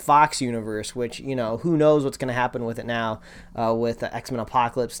in that Fox universe, which, you know, who knows what's going to happen with it now, with the X-Men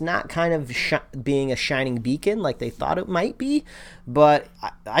Apocalypse not kind of being a shining beacon like they thought it might be, but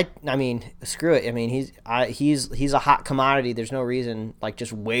I mean, screw it. I mean, he's a hot commodity. There's no reason, like,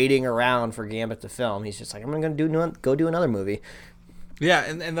 just waiting around for Gambit to film. He's just like, I'm going to go do another movie. Yeah,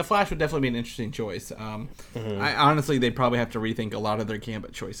 and The Flash would definitely be an interesting choice. I honestly, they'd probably have to rethink a lot of their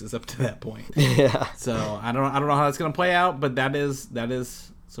Gambit choices up to that point. Yeah. So I don't know how that's going to play out, but that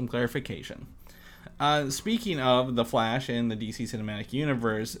is some clarification. Speaking of The Flash and the DC Cinematic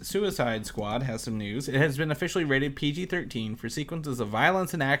Universe, Suicide Squad has some news. It has been officially rated PG-13 for sequences of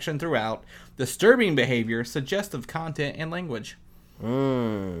violence and action throughout, disturbing behavior, suggestive content, and language.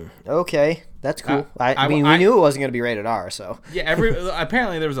 Okay, that's cool. I mean, we knew it wasn't going to be rated R, so. Yeah,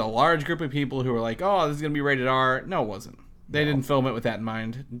 apparently there was a large group of people who were like, oh, this is going to be rated R. No, it wasn't. They didn't film it with that in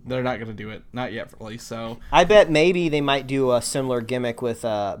mind. They're not going to do it. Not yet, at least. So I bet maybe they might do a similar gimmick with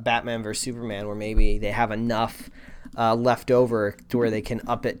Batman vs. Superman, where maybe they have enough left over to where they can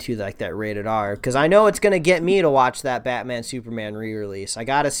up it to like that rated R. Because I know it's going to get me to watch that Batman Superman re-release. I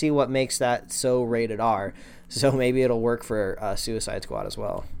got to see what makes that so rated R. So maybe it'll work for Suicide Squad as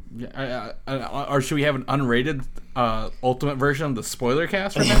well. Or should we have an unrated ultimate version of the spoiler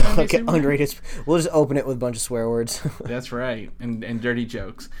cast for Batman? Okay, unrated. We'll just open it with a bunch of swear words. That's right, and dirty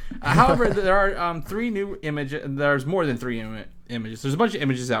jokes. However, there are 3 new images. There's more than 3 images. There's a bunch of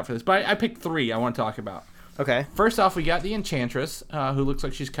images out for this, but I picked 3 I want to talk about. Okay. First off, we got the Enchantress, who looks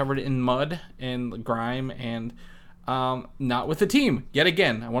like she's covered in mud and grime and not with the team. Yet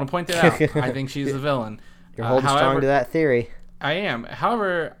again, I want to point that out. I think she's the villain. You're holding strong to that theory. I am.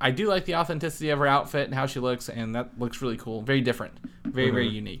 However, I do like the authenticity of her outfit and how she looks, and that looks really cool. Very different. Very, very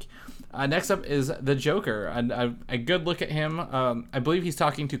unique. Next up is the Joker. A good look at him. I believe he's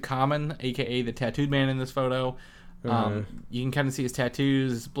talking to Common, a.k.a. the tattooed man in this photo. You can kind of see his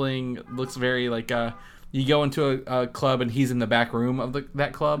tattoos, his bling. Looks very like you go into a club and he's in the back room of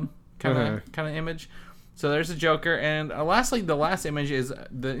that club kind of image. So there's the Joker. And lastly, the last image is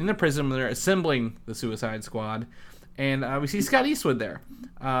in the prison where they're assembling the Suicide Squad. And we see Scott Eastwood there.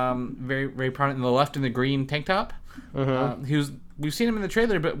 Very, very prominent in the left in the green tank top. We've seen him in the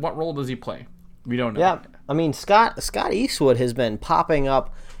trailer, but what role does he play? We don't know. Yeah, I mean, Scott Eastwood has been popping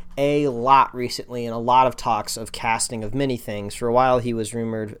up a lot recently in a lot of talks of casting of many things. For a while, he was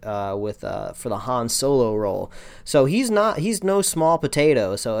rumored for the Han Solo role. So he's no small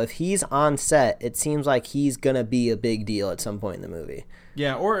potato. So if he's on set, it seems like he's gonna be a big deal at some point in the movie.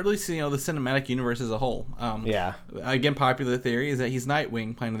 Yeah, or at least the cinematic universe as a whole. Yeah. Again, popular theory is that he's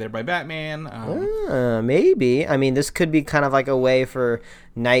Nightwing, playing there by Batman. Maybe. I mean, this could be kind of like a way for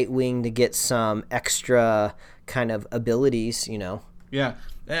Nightwing to get some extra kind of abilities. Yeah,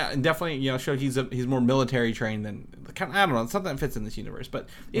 and definitely, show he's more military trained than I don't know, something that fits in this universe. But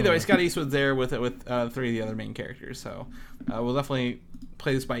either way, Scott Eastwood's there with 3 of the other main characters. So we'll definitely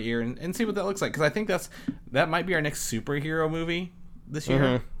play this by ear and see what that looks like, because I think that might be our next superhero movie this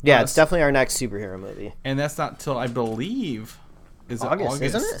year. Yeah, it's definitely our next superhero movie, and that's not till I believe is August,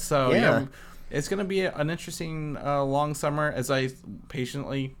 isn't it? So yeah, it's going to be an interesting long summer as I'm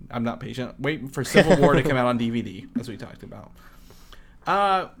not patient, waiting for Civil War to come out on DVD, as we talked about.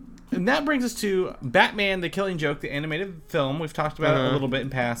 And that brings us to Batman: The Killing Joke, the animated film. We've talked about it a little bit in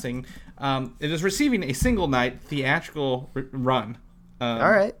passing. It is receiving a single night theatrical run.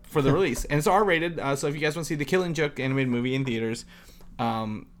 All right. For the release, and it's R-rated. So if you guys want to see The Killing Joke animated movie in theaters,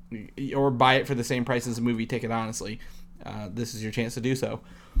 or buy it for the same price as a movie ticket, honestly, this is your chance to do so.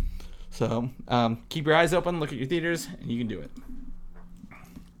 So keep your eyes open, look at your theaters, and you can do it.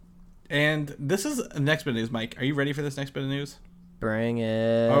 And this is the next bit of news, Mike. Are you ready for this next bit of news? Bring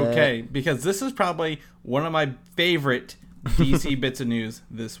it. Okay, because this is probably one of my favorite DC bits of news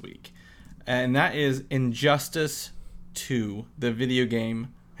this week, and that is Injustice 2, the video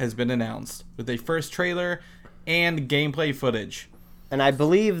game, has been announced with a first trailer and gameplay footage. And I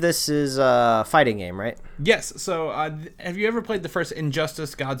believe this is a fighting game, right? Yes. So, have you ever played the first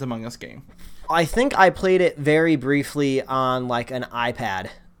Injustice Gods Among Us game? I think I played it very briefly on like an iPad.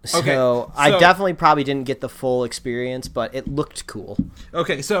 Okay, So I definitely probably didn't get the full experience, but it looked cool.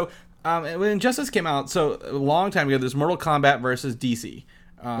 Okay, so when Injustice came out, so a long time ago, there's Mortal Kombat versus DC,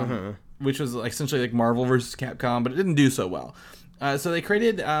 which was like essentially like Marvel versus Capcom, but it didn't do so well. So they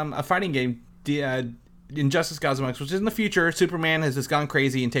created a fighting game, Injustice Gods Among Us, which is in the future. Superman has just gone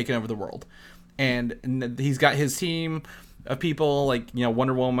crazy and taken over the world, and he's got his team of people like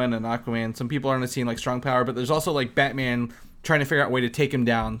Wonder Woman and Aquaman. Some people are on the scene like Strong Power, but there's also like Batman trying to figure out a way to take him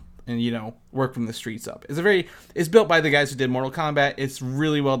down and work from the streets up. It's built by the guys who did Mortal Kombat. It's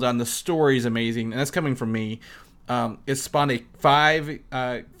really well done. The story is amazing, and that's coming from me. It spawned a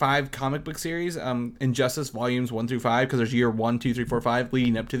five comic book series, Injustice Volumes 1 through 5, because there's year 1, 2, 3, 4, 5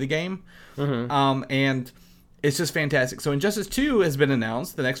 leading up to the game. And it's just fantastic. So Injustice 2 has been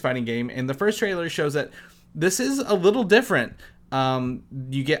announced, the next fighting game, and the first trailer shows that this is a little different.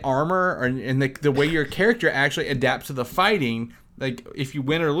 You get armor, and the way your character actually adapts to the fighting, like if you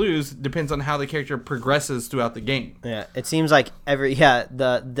win or lose, depends on how the character progresses throughout the game. Yeah, it seems like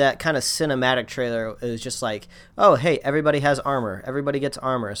that kind of cinematic trailer is just like, oh hey, everybody has armor, everybody gets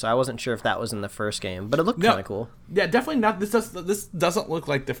armor. So I wasn't sure if that was in the first game, but it looked kind of cool. Yeah, definitely not. This doesn't look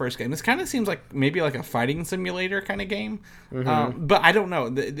like the first game. This kind of seems like maybe like a fighting simulator kind of game, but I don't know.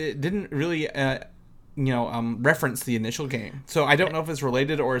 It didn't really reference the initial game, so I don't know if it's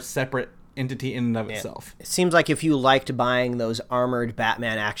related or a separate entity in and of itself. It seems like if you liked buying those armored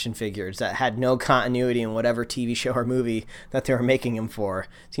Batman action figures that had no continuity in whatever TV show or movie that they were making them for,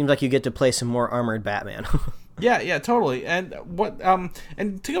 it seems like you get to play some more armored Batman. Yeah, totally. And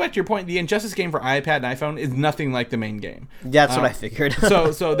and to go back to your point, the Injustice game for iPad and iPhone is nothing like the main game. That's what I figured.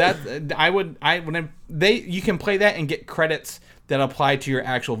 so that you can play that and get credits that apply to your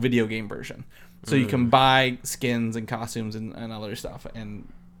actual video game version. So you can buy skins and costumes and other stuff and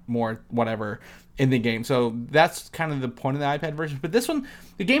more whatever in the game. So that's kind of the point of the iPad version. But this one,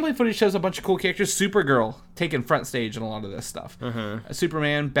 the gameplay footage shows a bunch of cool characters. Supergirl taking front stage in a lot of this stuff.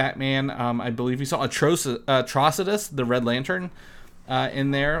 Superman, Batman. I believe we saw Atrocitus, the Red Lantern,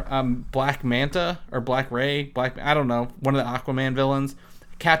 in there. Black Manta or Black Ray. I don't know. One of the Aquaman villains.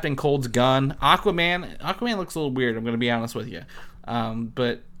 Captain Cold's gun. Aquaman looks a little weird. I'm going to be honest with you.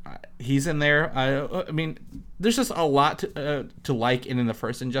 But he's in there. I mean, there's just a lot to like in the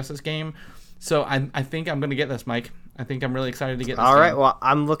first Injustice game. So I think I'm going to get this, Mike. I think I'm really excited to get this. All right. Well,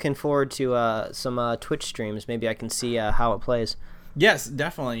 I'm looking forward to some Twitch streams. Maybe I can see how it plays. Yes,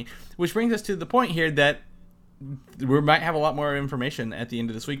 definitely. Which brings us to the point here that we might have a lot more information at the end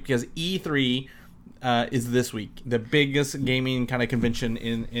of this week, because E3 is this week, the biggest gaming kind of convention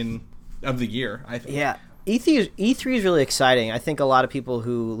in of the year, I think. Yeah. E3 is really exciting. I think a lot of people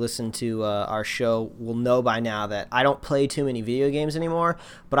who listen to our show will know by now that I don't play too many video games anymore,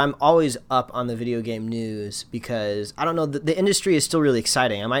 but I'm always up on the video game news because, I don't know, the industry is still really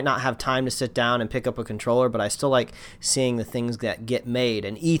exciting. I might not have time to sit down and pick up a controller, but I still like seeing the things that get made.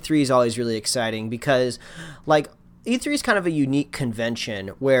 And E3 is always really exciting because, like, E3 is kind of a unique convention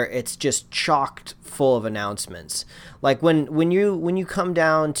where it's just chocked full of announcements. Like when you come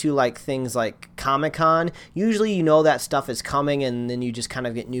down to like things like Comic-Con, usually you know that stuff is coming and then you just kind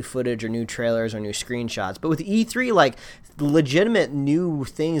of get new footage or new trailers or new screenshots. But with E3, like legitimate new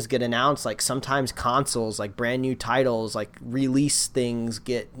things get announced, like sometimes consoles, like brand new titles, like release things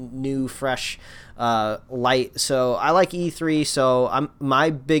get new, fresh light. So I like E3. So my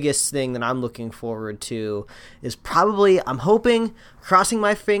biggest thing that I'm looking forward to is probably, I'm hoping, crossing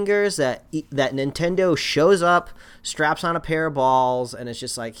my fingers that Nintendo shows up, straps on a pair of balls, and it's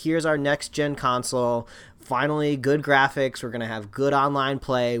just like, here's our next gen console. Finally, good graphics. We're going to have good online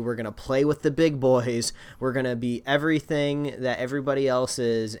play. We're going to play with the big boys. We're going to be everything that everybody else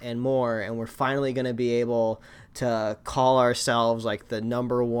is and more. And we're finally going to be able to call ourselves like the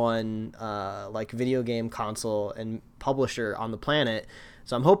number one like video game console and publisher on the planet.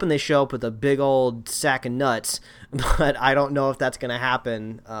 So I'm hoping they show up with a big old sack of nuts, but I don't know if that's going to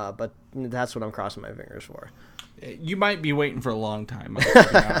happen. But that's what I'm crossing my fingers for. You might be waiting for a long time, to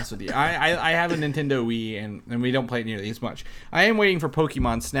be honest with you. I have a Nintendo Wii, and we don't play it nearly as much. I am waiting for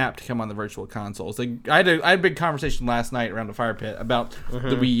Pokemon Snap to come on the virtual consoles. Like, I had a big conversation last night around the fire pit about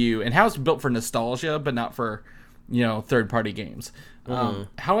the Wii U and how it's built for nostalgia, but not for, third-party games.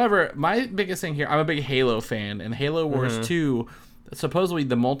 However, my biggest thing here, I'm a big Halo fan, and Halo Wars 2 supposedly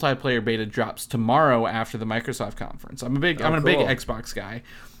the multiplayer beta drops tomorrow after the Microsoft conference. I'm a big Xbox guy.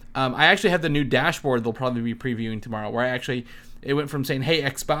 I actually have the new dashboard they'll probably be previewing tomorrow, where it went from saying "Hey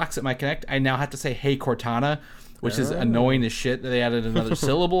Xbox" at my Connect, I now have to say "Hey Cortana," which is annoying as shit that they added another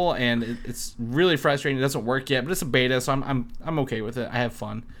syllable, and it's really frustrating. It doesn't work yet, but it's a beta, so I'm okay with it. I have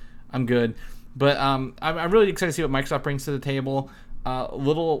fun. I'm good. But I'm really excited to see what Microsoft brings to the table. A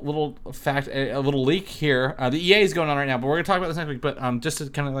little leak here. The EA is going on right now, but we're gonna talk about this next week. But just to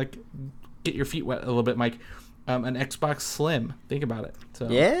kind of like get your feet wet a little bit, Mike. An Xbox Slim. Think about it. So.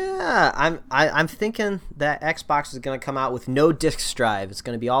 Yeah, I'm thinking that Xbox is going to come out with no disk drive. It's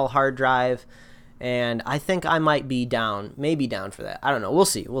going to be all hard drive, and I think I might be down for that. I don't know. We'll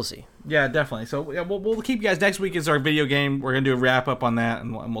see. Yeah, definitely. So yeah, we'll keep you guys. Next week is our video game. We're going to do a wrap up on that,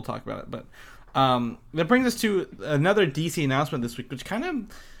 and we'll talk about it. But that brings us to another DC announcement this week, which kind of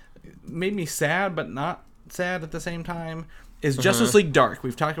made me sad, but not sad at the same time. Is Justice League Dark.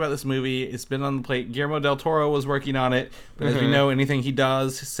 We've talked about this movie. It's been on the plate. Guillermo del Toro was working on it. But as we know, anything he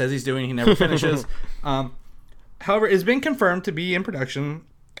does, says he's doing, he never finishes. However, it's been confirmed to be in production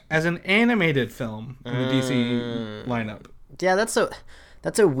as an animated film in the DC lineup. Yeah, that's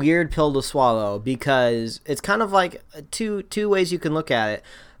a weird pill to swallow, because it's kind of like two ways you can look at it.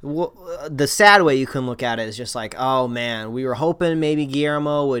 The sad way you can look at it is just like, oh man, we were hoping maybe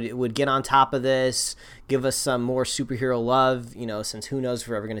Guillermo would get on top of this, give us some more superhero love, since who knows if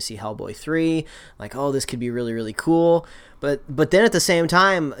we're ever going to see Hellboy 3. Like, oh, this could be really, really cool. But then at the same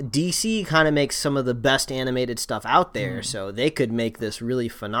time, DC kind of makes some of the best animated stuff out there, so they could make this really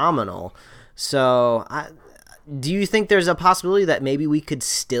phenomenal. So do you think there's a possibility that maybe we could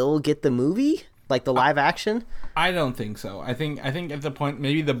still get the movie, like the live action? I don't think so. I think at the point,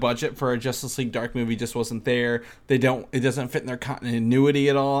 maybe the budget for a Justice League Dark movie just wasn't there. It doesn't fit in their continuity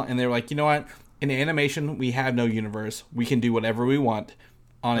at all, and they're like, you know what? In animation, we have no universe. We can do whatever we want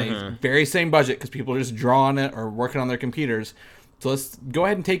on a very same budget, because people are just drawing it or working on their computers. So let's go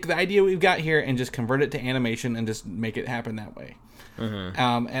ahead and take the idea we've got here and just convert it to animation and just make it happen that way.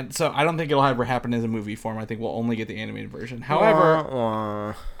 And so I don't think it'll ever happen as a movie form. I think we'll only get the animated version.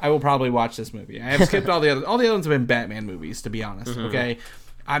 However, I will probably watch this movie. I have skipped all the other ones have been Batman movies, to be honest. Okay,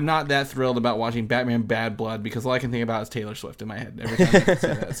 I'm not that thrilled about watching Batman Bad Blood, because all I can think about is Taylor Swift in my head every time I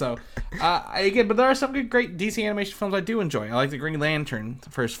say that. So but there are some great DC animation films I do enjoy. I like the Green Lantern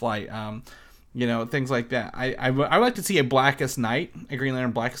First Flight. Things like that. I would like to see a Green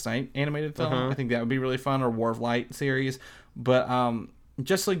Lantern Blackest Night animated film. I think that would be really fun, or War of Light series. But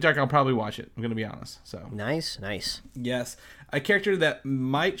Justice League Dark, I'll probably watch it. I'm going to be honest. So nice. Yes, a character that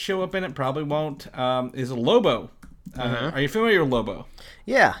might show up in it, probably won't, is Lobo. Are you familiar with Lobo?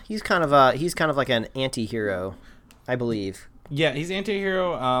 Yeah, he's kind of like an anti-hero, I believe. Yeah, he's an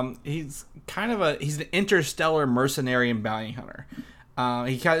anti-hero. He's an interstellar mercenary and bounty hunter.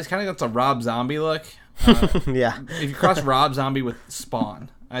 He's kind of got a Rob Zombie look. Yeah. If you cross Rob Zombie with Spawn,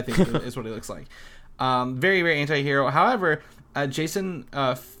 I think is what he looks like. Very, very anti-hero. However, Jason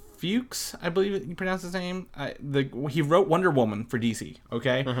Fuchs, I believe you pronounce his name. He wrote Wonder Woman for DC.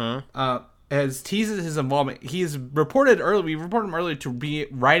 Okay, has teases his involvement. We reported him earlier to be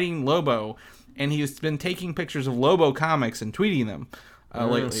writing Lobo, and he's been taking pictures of Lobo comics and tweeting them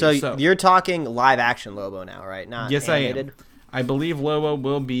lately. So you're talking live action Lobo now, right? Not yes, animated? I am. I believe Lobo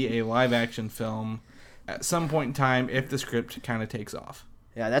will be a live action film at some point in time if the script kind of takes off.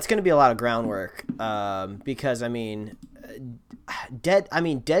 Yeah, that's going to be a lot of groundwork, because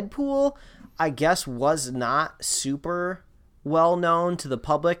Deadpool, I guess, was not super well known to the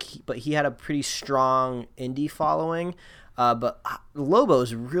public, but he had a pretty strong indie following. But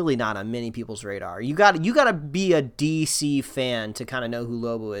Lobo's really not on many people's radar. You got to be a DC fan to kind of know who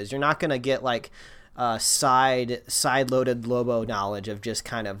Lobo is. You're not going to get like side-loaded Lobo knowledge of just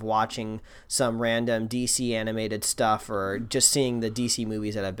kind of watching some random DC animated stuff or just seeing the DC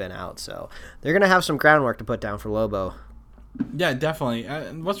movies that have been out. So they're going to have some groundwork to put down for Lobo. Yeah, definitely.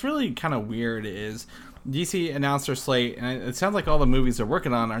 What's really kind of weird is DC announced their slate, and it sounds like all the movies they're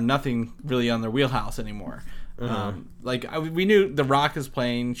working on are nothing really on their wheelhouse anymore. We knew The Rock is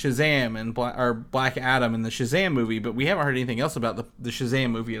playing Shazam and Black Adam in the Shazam movie, but we haven't heard anything else about the Shazam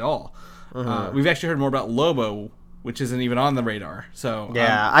movie at all. We've actually heard more about Lobo, which isn't even on the radar. So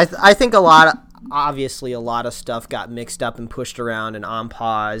yeah, I think a lot of stuff got mixed up and pushed around and on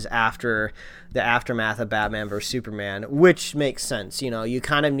pause after the aftermath of Batman vs Superman, which makes sense. You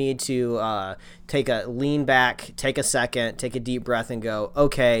kind of need to lean back, take a second, take a deep breath, and go,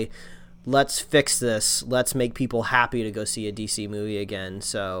 okay, let's fix this. Let's make people happy to go see a DC movie again.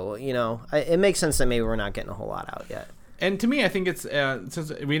 So it makes sense that maybe we're not getting a whole lot out yet. And to me, I think it's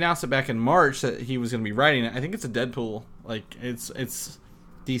since we announced it back in March that he was going to be writing it. I think it's a Deadpool. Like it's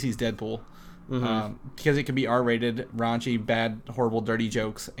DC's Deadpool because it can be R-rated, raunchy, bad, horrible, dirty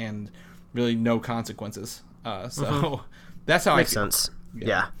jokes, and really no consequences. So that's how Makes I feel. sense.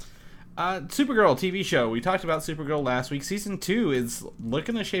 Yeah. Supergirl TV show. We talked about Supergirl last week. Season 2 is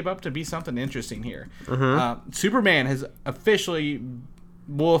looking to shape up to be something interesting here. Superman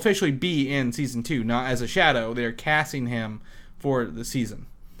will officially be in season 2, not as a shadow. They're casting him for the season.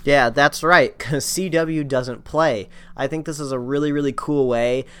 Yeah, that's right, because CW doesn't play. I think this is a really, really cool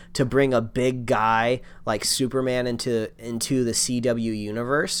way to bring a big guy like Superman into the CW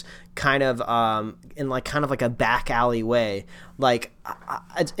universe, kind of in like a back alley way. Like,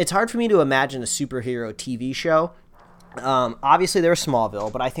 it's hard for me to imagine a superhero TV show. Obviously there's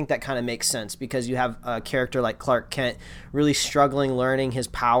Smallville, but I think that kind of makes sense because you have a character like Clark Kent really struggling learning his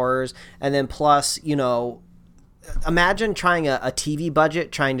powers, and then plus, imagine trying a TV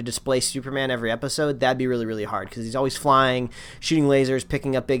budget trying to display Superman every episode. That'd be really, really hard because he's always flying, shooting lasers,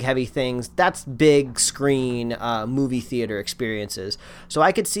 picking up big, heavy things. That's big screen movie theater experiences. So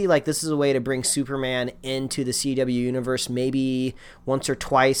I could see like this is a way to bring Superman into the CW universe maybe once or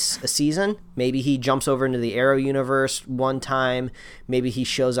twice a season. Maybe he jumps over into the Arrow universe one time. Maybe he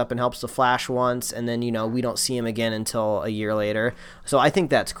shows up and helps the Flash once, and then we don't see him again until a year later. So I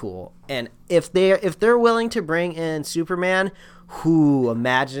think that's cool. And if they're willing to bring in Superman,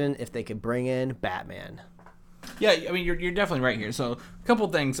 imagine if they could bring in Batman. Yeah, I mean, you're definitely right here. So, a couple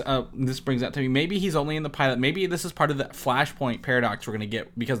things this brings out to me. Maybe he's only in the pilot. Maybe this is part of that Flashpoint paradox we're going to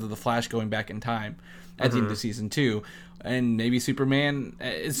get because of the Flash going back in time at the end of season 2. And maybe Superman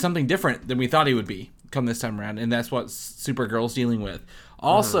is something different than we thought he would be come this time around. And that's what Supergirl's dealing with.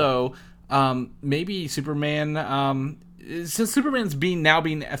 Also, maybe Superman... since Superman's being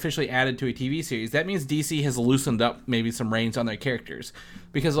officially added to a TV series, that means DC has loosened up maybe some reins on their characters.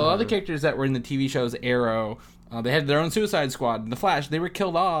 Because a lot of the characters that were in the TV shows Arrow, they had their own Suicide Squad. And the Flash, they were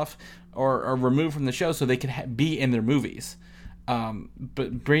killed off or removed from the show so they could be in their movies.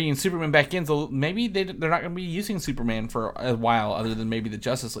 But bringing Superman back in, so maybe they're not going to be using Superman for a while other than maybe the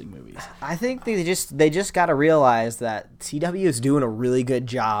Justice League movies. I think they just got to realize that CW is doing a really good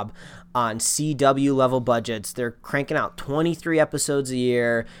job on CW level budgets. They're cranking out 23 episodes a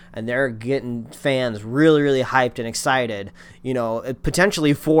year, and they're getting fans really, really hyped and excited,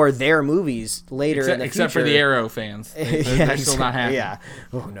 potentially for their movies later in the future. Except for the Arrow fans. They're still not happy. Yeah.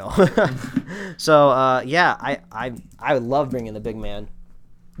 Oh, no. So, I would love bringing the big man.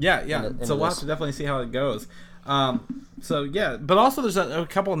 Yeah. So we'll have to definitely see how it goes. But also there's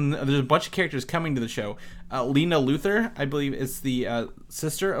there's a bunch of characters coming to the show. Lena Luthor, I believe, is the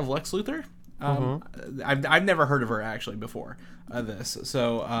sister of Lex Luthor. I've never heard of her actually before this.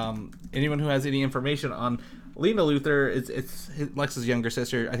 So anyone who has any information on Lena Luthor, it's Lex's younger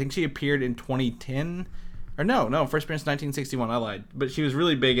sister. I think she appeared in 2010. Or no, first appearance 1961. I lied, but she was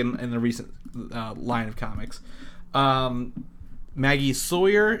really big in the recent line of comics. Maggie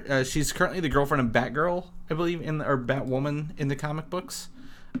Sawyer, she's currently the girlfriend of Batgirl, I believe, or Batwoman in the comic books.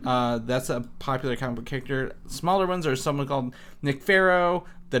 That's a popular comic book character. Smaller ones are someone called Nick Farrow,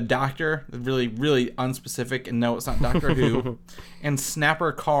 the Doctor, really, really unspecific, and no, it's not Doctor Who, and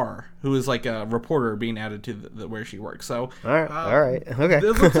Snapper Carr, who is like a reporter being added to where she works. So, all right, okay. It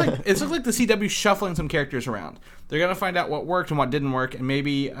looks like the CW shuffling some characters around. They're gonna find out what worked and what didn't work, and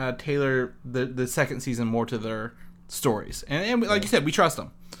maybe tailor the second season more to their stories. And like you said, we trust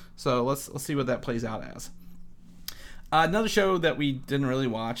them. So let's see what that plays out as. Another show that we didn't really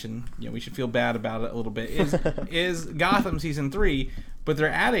watch, and we should feel bad about it a little bit, is Gotham season 3. But they're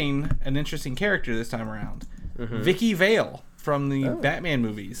adding an interesting character this time around. Vicky Vale from the Batman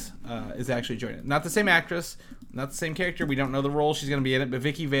movies is actually joining. Not the same actress, not the same character. We don't know the role she's going to be in it, but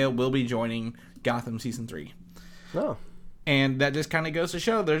Vicky Vale will be joining Gotham season 3. Oh. And that just kind of goes to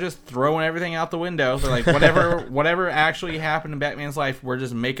show they're just throwing everything out the window. They're like, whatever actually happened in Batman's life, we're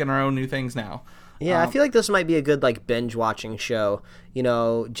just making our own new things now. Yeah, I feel like this might be a good binge watching show.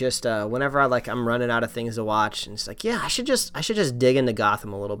 Just whenever I'm running out of things to watch, and it's like, yeah, I should just dig into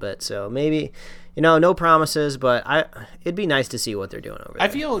Gotham a little bit. So maybe, no promises, but it'd be nice to see what they're doing over there. I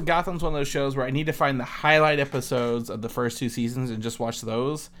feel Gotham's one of those shows where I need to find the highlight episodes of the first 2 seasons and just watch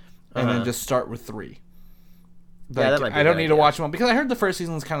those, and then just start with 3. That might be I don't need to watch them all, because I heard the first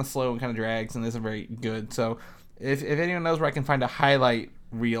season is kind of slow and kind of drags and isn't very good. So if anyone knows where I can find a highlight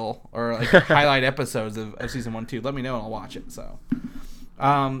reel or highlight episodes of season 1, 2, let me know and I'll watch it. So,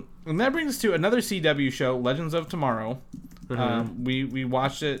 and that brings us to another CW show, Legends of Tomorrow. We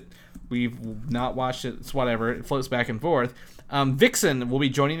watched it. We've not watched it. It's whatever. It floats back and forth. Vixen will be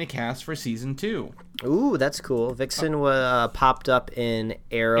joining the cast for season 2. Ooh, that's cool. Vixen popped up in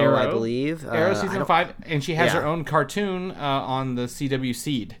Arrow, I believe. Arrow season 5, and she has Yeah. her own cartoon on the CW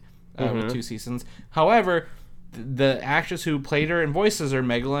Seed with 2 seasons. However, the actress who played her and voices her,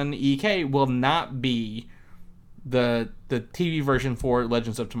 Megalyn E.K., will not be the TV version for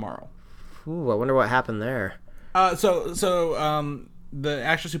Legends of Tomorrow. Ooh, I wonder what happened there. So the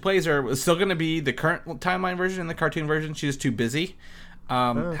actress who plays her is still going to be the current timeline version and the cartoon version. She's too busy.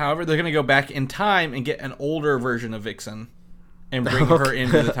 However, they're going to go back in time and get an older version of Vixen and bring her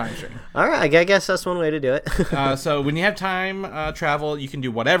into the time stream. All right, I guess that's one way to do it. So when you have time travel, you can do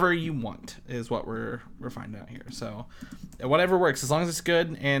whatever you want, is what we're finding out here. So whatever works, as long as it's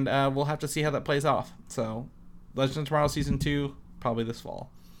good, and we'll have to see how that plays off. So Legends of Tomorrow Season 2, probably this fall.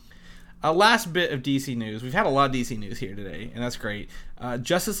 Last bit of DC news. We've had a lot of DC news here today, and that's great.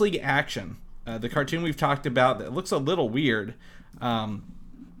 Justice League Action, the cartoon we've talked about that looks a little weird,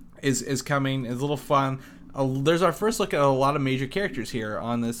 is coming. It's a little fun. There's our first look at a lot of major characters here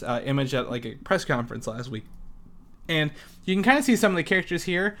on this image at like a press conference last week. And you can kind of see some of the characters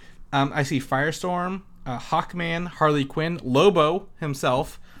here. I see Firestorm, Hawkman, Harley Quinn, Lobo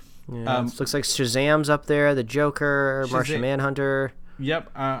himself. Yeah, it looks like Shazam's up there, the Joker, Martian Manhunter.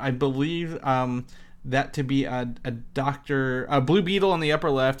 Yep, I believe that to be a Doctor, a Blue Beetle on the upper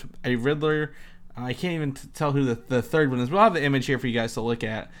left, a Riddler. I can't even tell who the third one is. We'll have the image here for you guys to look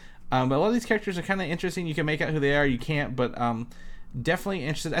at. But a lot of these characters are kind of interesting. You can make out who they are. You can't, but definitely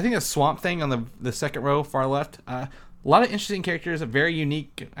interested. I think a Swamp Thing on the second row, far left. A lot of interesting characters. A very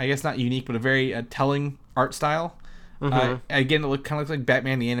unique, I guess not unique, but a very telling art style. Again, it kind of looks like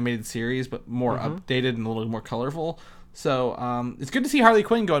Batman the Animated Series, but more updated and a little more colorful. So it's good to see Harley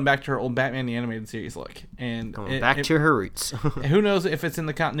Quinn going back to her old Batman the Animated Series look, and back to her roots. Who knows if it's in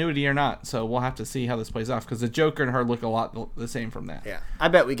the continuity or not? So we'll have to see how this plays off, because the Joker and her look a lot the same from that. Yeah, I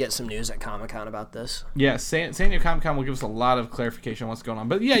bet we get some news at Comic-Con about this. Yeah, San Diego Comic-Con will give us a lot of clarification on what's going on.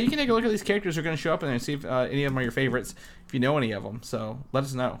 But yeah, you can take a look at these characters who are going to show up in there and see if any of them are your favorites, if you know any of them. So let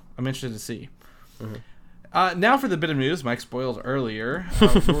us know. I'm interested to see. Now for the bit of news Mike spoiled earlier.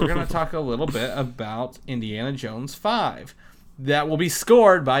 We're going to talk a little bit about Indiana Jones 5. That will be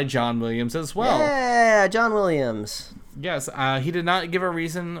scored by John Williams as well. Yeah, John Williams. Yes, he did not give a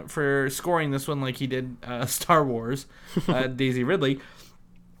reason for scoring this one like he did Star Wars, Daisy Ridley.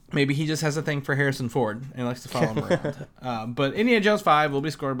 Maybe he just has a thing for Harrison Ford and likes to follow him around. But Indiana Jones 5 will be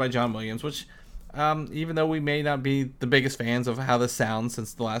scored by John Williams, which, even though we may not be the biggest fans of how this sounds,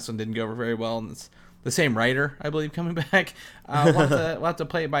 since the last one didn't go over very well, and it's the same writer, I believe, coming back. We'll have to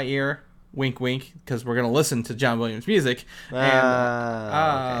play it by ear. Wink, wink, because we're going to listen to John Williams' music.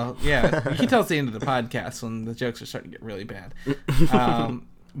 And, Okay. Yeah, you can tell it's the end of the podcast when the jokes are starting to get really bad.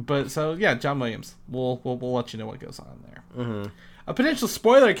 But so, yeah, John Williams. We'll let you know what goes on there. A potential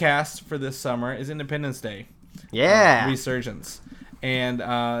spoiler cast for this summer is Independence Day. Yeah. Resurgence. And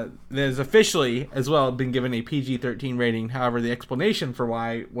there's officially, as well, been given a PG-13 rating. However, the explanation for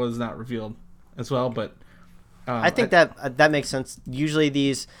why was not revealed as well, but I think that makes sense. Usually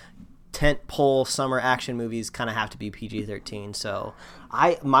these tent-pole summer action movies kind of have to be PG-13. So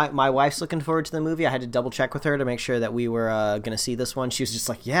my wife's looking forward to the movie. I had to double check with her to make sure that we were going to see this one. She was just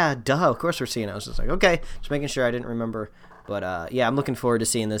like, yeah, duh, of course we're seeing it. I was just like, okay, just making sure I didn't remember. But yeah, I'm looking forward to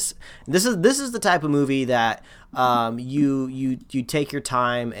seeing this. This is the type of movie that you take your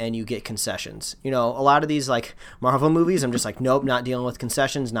time and you get concessions. You know, a lot of these like Marvel movies, I'm just like, nope, not dealing with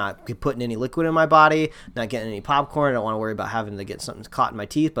concessions, not putting any liquid in my body, not getting any popcorn. I don't want to worry about having to get something caught in my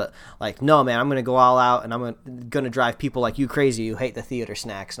teeth. But like, no, man, I'm gonna go all out, and I'm gonna drive people like you crazy who hate the theater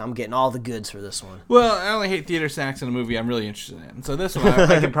snacks, and I'm getting all the goods for this one. Well, I only hate theater snacks in a movie I'm really interested in. So this one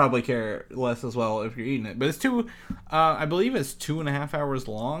I could probably care less as well if you're eating it. But it's I believe it's 2.5 hours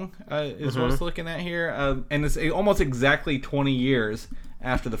long, is what it's looking at here. And it's almost exactly 20 years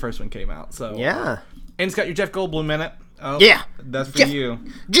after the first one came out. So Yeah. And it's got your Jeff Goldblum in it. Oh, Yeah. That's for Jeff, you.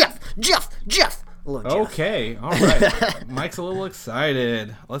 Jeff. Love Jeff. Okay, all right. Mike's a little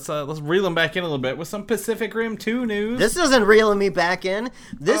excited. Let's reel him back in a little bit with some Pacific Rim 2 news. This isn't reeling me back in.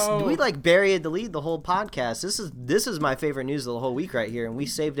 Oh. We like buried the lead the whole podcast. This is my favorite news of the whole week right here, and we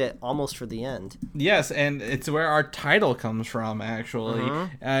saved it almost for the end. Yes, and it's where our title comes from, actually.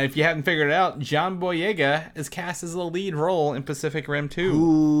 If you haven't figured it out, John Boyega is cast as the lead role in Pacific Rim 2.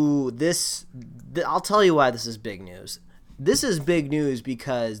 Ooh, I'll tell you why this is big news. This is big news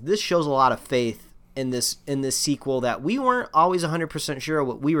because this shows a lot of faith in this sequel that we weren't always 100% sure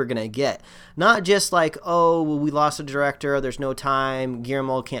what we were going to get. Not just like, oh, well, we lost a director, there's no time,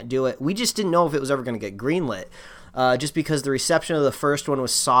 Guillermo can't do it. We just didn't know if it was ever going to get greenlit. just because the reception of the first one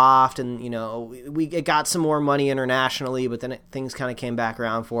was soft, and it got some more money internationally, but then things kind of came back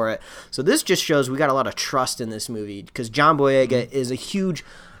around for it. So this just shows we got a lot of trust in this movie, because John Boyega is a huge,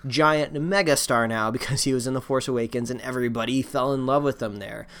 giant mega star now because he was in The Force Awakens and everybody fell in love with him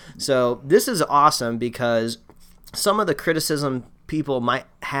there. So this is awesome, because some of the criticism people might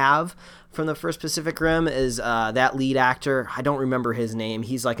have from the first Pacific Rim is that lead actor. I don't remember his name.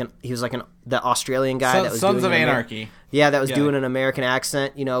 He was like the Australian guy that was Sons doing of Anarchy. that was doing an American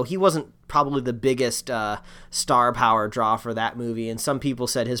accent. He wasn't probably the biggest star power draw for that movie, and some people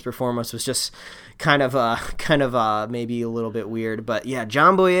said his performance was just kind of maybe a little bit weird. But yeah,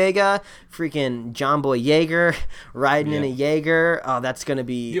 John Boyega, freaking John Bojaeger riding in a Jaeger. Oh, that's gonna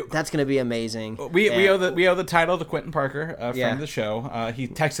be amazing. We owe the title to Quentin Parker, friend of the show. He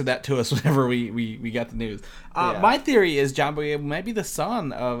texted that to us whenever we got the news. My theory is John Boyega might be the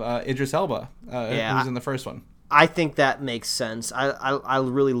son of Idris Elba, who was in the first one. I think that makes sense. I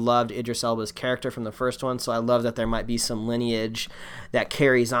really loved Idris Elba's character from the first one, so I love that there might be some lineage that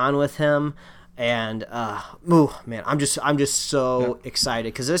carries on with him. And man, I'm just so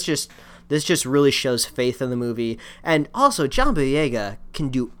excited, because this just really shows faith in the movie. And also, John Boyega can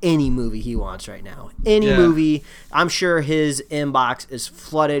do any movie he wants right now. Any movie. I'm sure his inbox is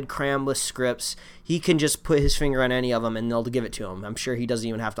flooded, crammed with scripts. He can just put his finger on any of them, and they'll give it to him. I'm sure he doesn't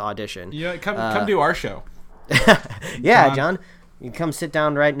even have to audition. Yeah, come do our show. Yeah, John, you come sit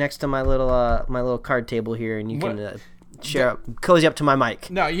down right next to my little card table here, and you can cozy up to my mic.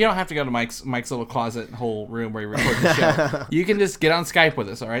 No, you don't have to go to Mike's little closet whole room where you record the show. You can just get on Skype with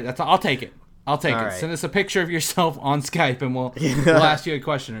us. All right, I'll take it. Right. Send us a picture of yourself on Skype, and we'll ask you a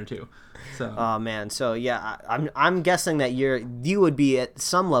question or two. So. Oh man, so yeah, I'm guessing that you would be at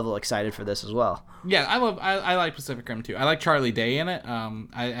some level excited for this as well. Yeah, I like Pacific Rim too. I like Charlie Day in it.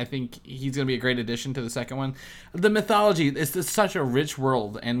 I think he's going to be a great addition to the second one. The mythology is such a rich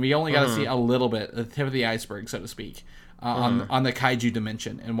world, and we only got to see a little bit, the tip of the iceberg, so to speak, on the kaiju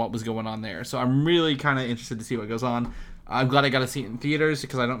dimension and what was going on there. So I'm really kind of interested to see what goes on. I'm glad I got to see it in theaters,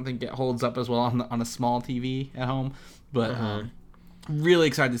 because I don't think it holds up as well on a small TV at home. But really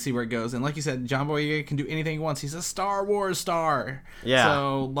excited to see where it goes. And like you said, John Boyega can do anything he wants. He's a Star Wars star. Yeah.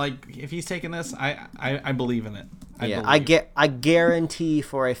 So if he's taking this, I believe in it. I guarantee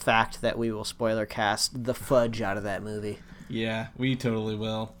for a fact that we will spoiler cast the fudge out of that movie. Yeah, we totally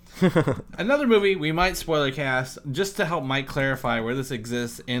will. Another movie we might spoiler cast, just to help Mike clarify where this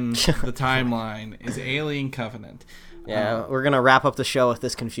exists in the timeline, is Alien Covenant. Yeah, we're going to wrap up the show with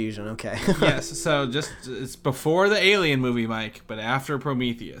this confusion, okay. Yes, so it's before the Alien movie, Mike, but after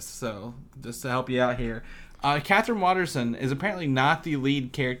Prometheus. So just to help you out here. Catherine Waterston is apparently not the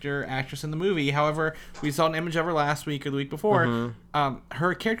lead character actress in the movie. However, we saw an image of her last week or the week before.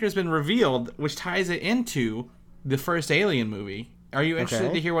 Her character has been revealed, which ties it into the first Alien movie. Are you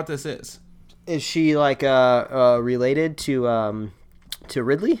interested to hear what this is? Is she related to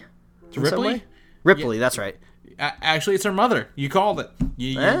Ridley? To Ripley? Ripley, that's right. Actually, it's her mother. You called it.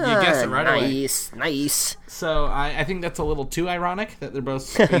 You guessed it right away. Nice. So I think that's a little too ironic that they're both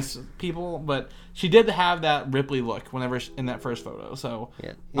space people, but she did have that Ripley look whenever in that first photo. So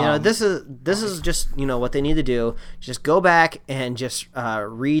this is just what they need to do. Just go back and just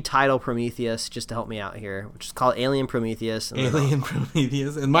retitle Prometheus, just to help me out here, which is called Alien Prometheus.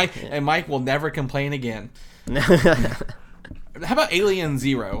 Prometheus, and Mike will never complain again. How about Alien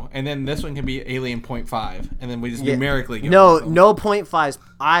 0, and then this one can be Alien 0.5, and then we just numerically go. No 0.5s.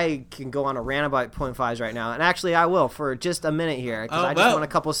 I can go on a rant about 0.5s right now, and actually I will for just a minute here, because I just want a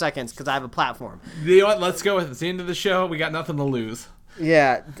couple seconds, because I have a platform. You know what? Let's go with it. It's the end of the show. We got nothing to lose.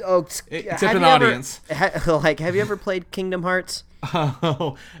 Yeah. Except an audience. Have you ever played Kingdom Hearts?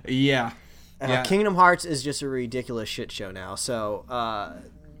 Oh, yeah. Kingdom Hearts is just a ridiculous shit show now, so...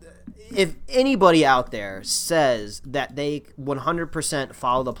 if anybody out there says that they 100%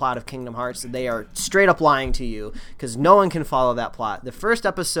 follow the plot of Kingdom Hearts, they are straight up lying to you, because no one can follow that plot. The first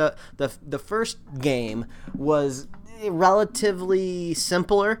episode, the first game was relatively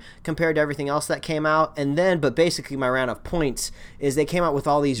simpler compared to everything else that came out, but basically my round of points is they came out with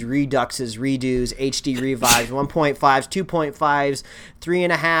all these reduxes, redos, HD revives, 1.5s, 2.5s,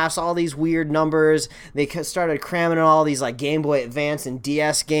 3.5s, all these weird numbers. They started cramming in all these Game Boy Advance and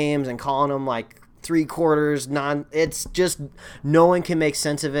DS games and calling them 3/4 it's just, no one can make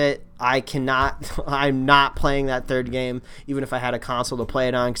sense of it. I'm not playing that third game, even if I had a console to play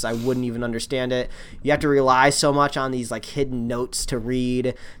it on, because I wouldn't even understand it. You have to rely so much on these hidden notes to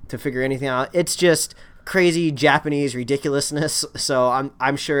read to figure anything out. It's just crazy Japanese ridiculousness, so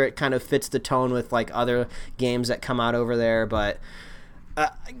I'm sure it kind of fits the tone with other games that come out over there. But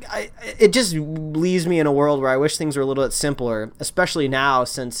It just leaves me in a world where I wish things were a little bit simpler, especially now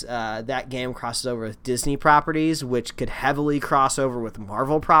since that game crosses over with Disney properties, which could heavily cross over with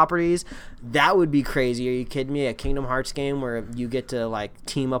Marvel properties. That would be crazy. Are you kidding me? A Kingdom Hearts game where you get to like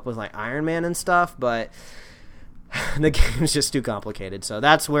team up with like Iron Man and stuff, but the game's just too complicated. So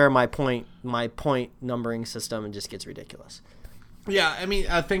that's where my point numbering system just gets ridiculous. Yeah, I mean,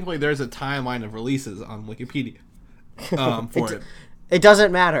 thankfully there's a timeline of releases on Wikipedia for it. It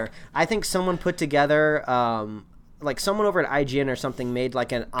doesn't matter. I think someone put together, like someone over at IGN or something made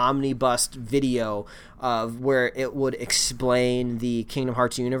like an omnibus video of where it would explain the Kingdom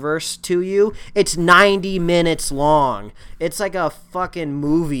Hearts universe to you. It's 90 minutes long. It's like a fucking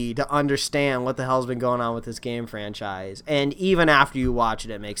movie to understand what the hell's been going on with this game franchise. And even after you watch it,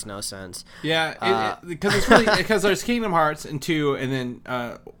 it makes no sense. Yeah, because it's really because there's Kingdom Hearts and 2, and then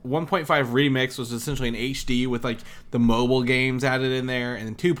 1.5 Remix was essentially an HD with like the mobile games added in there, and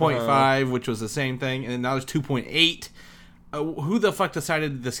then 2.5, which was the same thing, and then now there's 2.8. Who the fuck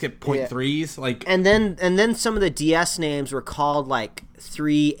decided to skip 0.3s? Like, and then some of the DS names were called like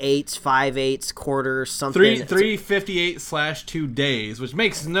 3/8, 5/8, quarters, something. 358/2 days, which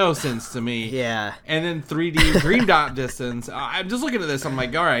makes no sense to me. Yeah. And then 3D green dot distance. I'm just looking at this. I'm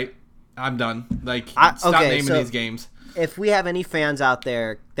like, all right, I'm done. Like, stop naming these games. If we have any fans out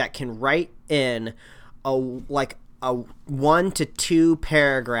there that can write in a 1 to 2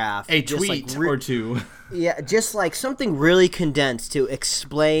 paragraph, a tweet or two. Yeah, just like something really condensed to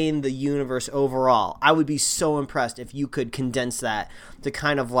explain the universe overall. I would be so impressed if you could condense that to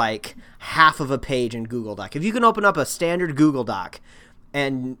kind of like half of a page in Google Doc. If you can open up a standard Google Doc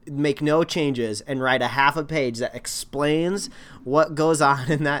and make no changes and write a half a page that explains what goes on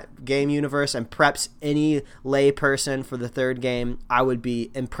in that game universe and preps any lay person for the third game, I would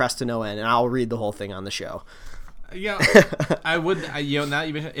be impressed to no end, and I'll read the whole thing on the show. Yeah, I would. Not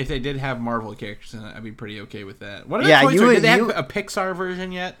even if they did have Marvel characters in it, I'd be pretty okay with that. What are the toys? Did they have a Pixar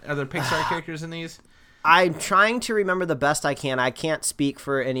version yet? Are there Pixar characters in these? I'm trying to remember the best I can. I can't speak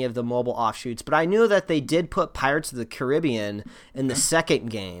for any of the mobile offshoots, but I knew that they did put Pirates of the Caribbean in the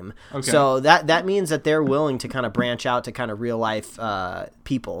second game. Okay. So that means that they're willing to kind of branch out to kind of real life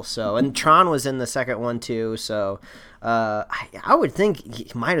people. So, and Tron was in the second one too. So I would think you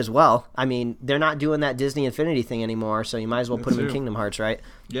might as well. I mean, they're not doing that Disney Infinity thing anymore, so you might as well put them in Kingdom Hearts, right?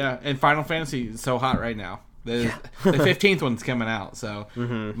 Yeah, and Final Fantasy is so hot right now. The 15th one's coming out, so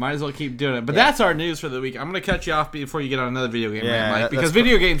might as well keep doing it. But that's our news for the week. I'm going to cut you off before you get on another video game, Mike, because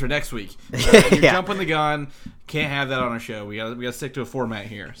video games are next week. You're jumping the gun. Can't have that on our show. We got to stick to a format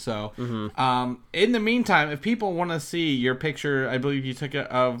here. So, in the meantime, if people want to see your picture, I believe you took it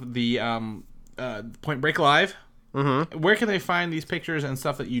of the Point Break Live. Where can they find these pictures and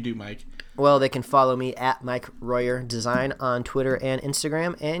stuff that you do, Mike? Well, they can follow me at Mike Royer Design on Twitter and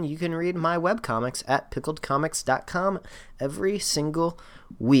Instagram, and you can read my webcomics at pickledcomics.com every single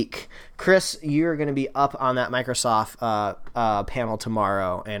week. Chris, you're going to be up on that Microsoft panel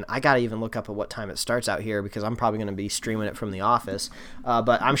tomorrow, and I got to even look up at what time it starts out here because I'm probably going to be streaming it from the office.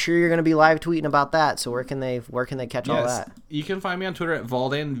 But I'm sure you're going to be live tweeting about that. So where can they catch all that? You can find me on Twitter at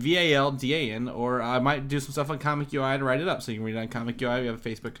Valdan, VALDAN, or I might do some stuff on Comic UI to write it up, so you can read it on Comic UI. We have a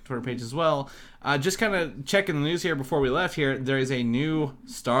Facebook and Twitter page as well. Just kind of checking the news here before we left here. There is a new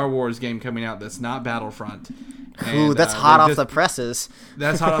Star Wars game coming out that's not Battlefront. Ooh, that's hot off the presses.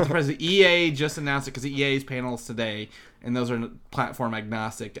 That's hot off the presses. EA just announced it because EA's panels today, and those are platform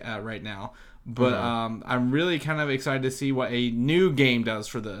agnostic right now. But I'm really kind of excited to see what a new game does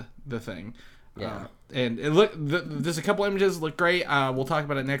for the thing. Yeah. And there's a couple images look great. We'll talk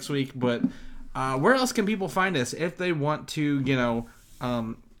about it next week. But where else can people find us if they want to,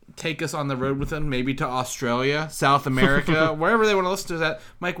 take us on the road with them, maybe to Australia, South America, wherever they want to listen to that?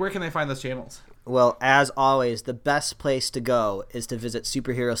 Mike, where can they find those channels? Well, as always, the best place to go is to visit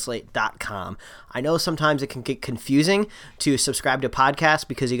superheroslate.com. I know sometimes it can get confusing to subscribe to podcasts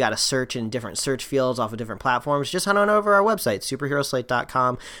because you got to search in different search fields off of different platforms. Just head on over our website,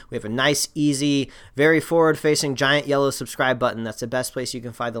 superheroslate.com. We have a nice, easy, very forward-facing giant yellow subscribe button. That's the best place you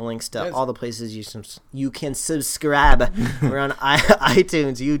can find the links to all the places you can subscribe. We're on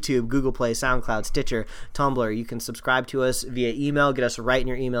iTunes, YouTube, Google Play, SoundCloud, Stitcher, Tumblr. You can subscribe to us via email. Get us right in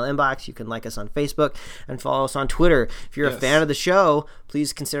your email inbox. You can like us on Facebook and follow us on Twitter. If you're a fan of the show,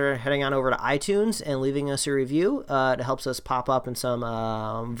 please consider heading on over to iTunes and leaving us a review. It helps us pop up in some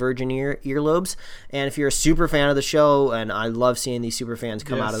virgin earlobes. And if you're a super fan of the show, and I love seeing these super fans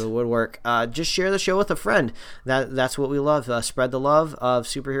come out of the woodwork, just share the show with a friend. That's what we love. Spread the love of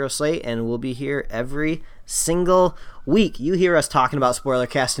Superhero Slate, and we'll be here every single week. You hear us talking about spoiler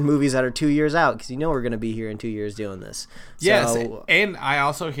cast and movies that are 2 years out because you know we're going to be here in 2 years doing this. Yes, So, and I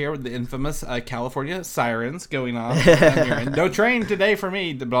also hear the infamous California sirens going on. No train today for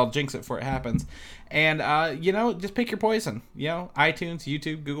me, but I'll jinx it before it happens. And, just pick your poison. iTunes,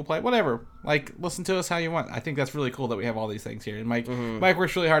 YouTube, Google Play, whatever. Like, listen to us how you want. I think that's really cool that we have all these things here. And Mike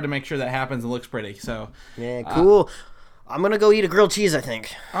works really hard to make sure that happens and looks pretty. So yeah, cool. I'm going to go eat a grilled cheese, I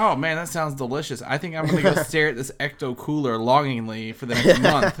think. Oh, man, that sounds delicious. I think I'm going to go stare at this Ecto Cooler longingly for the next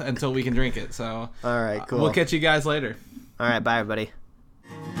month until we can drink it. So, all right, cool. We'll catch you guys later. All right, bye, everybody.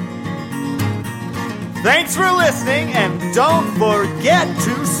 Thanks for listening, and don't forget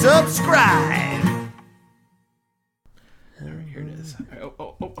to subscribe. Here it is.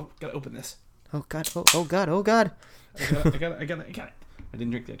 Oh, gotta open this. Oh, God. Oh, God. Oh, God. I got it. I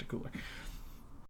didn't drink the Ecto Cooler.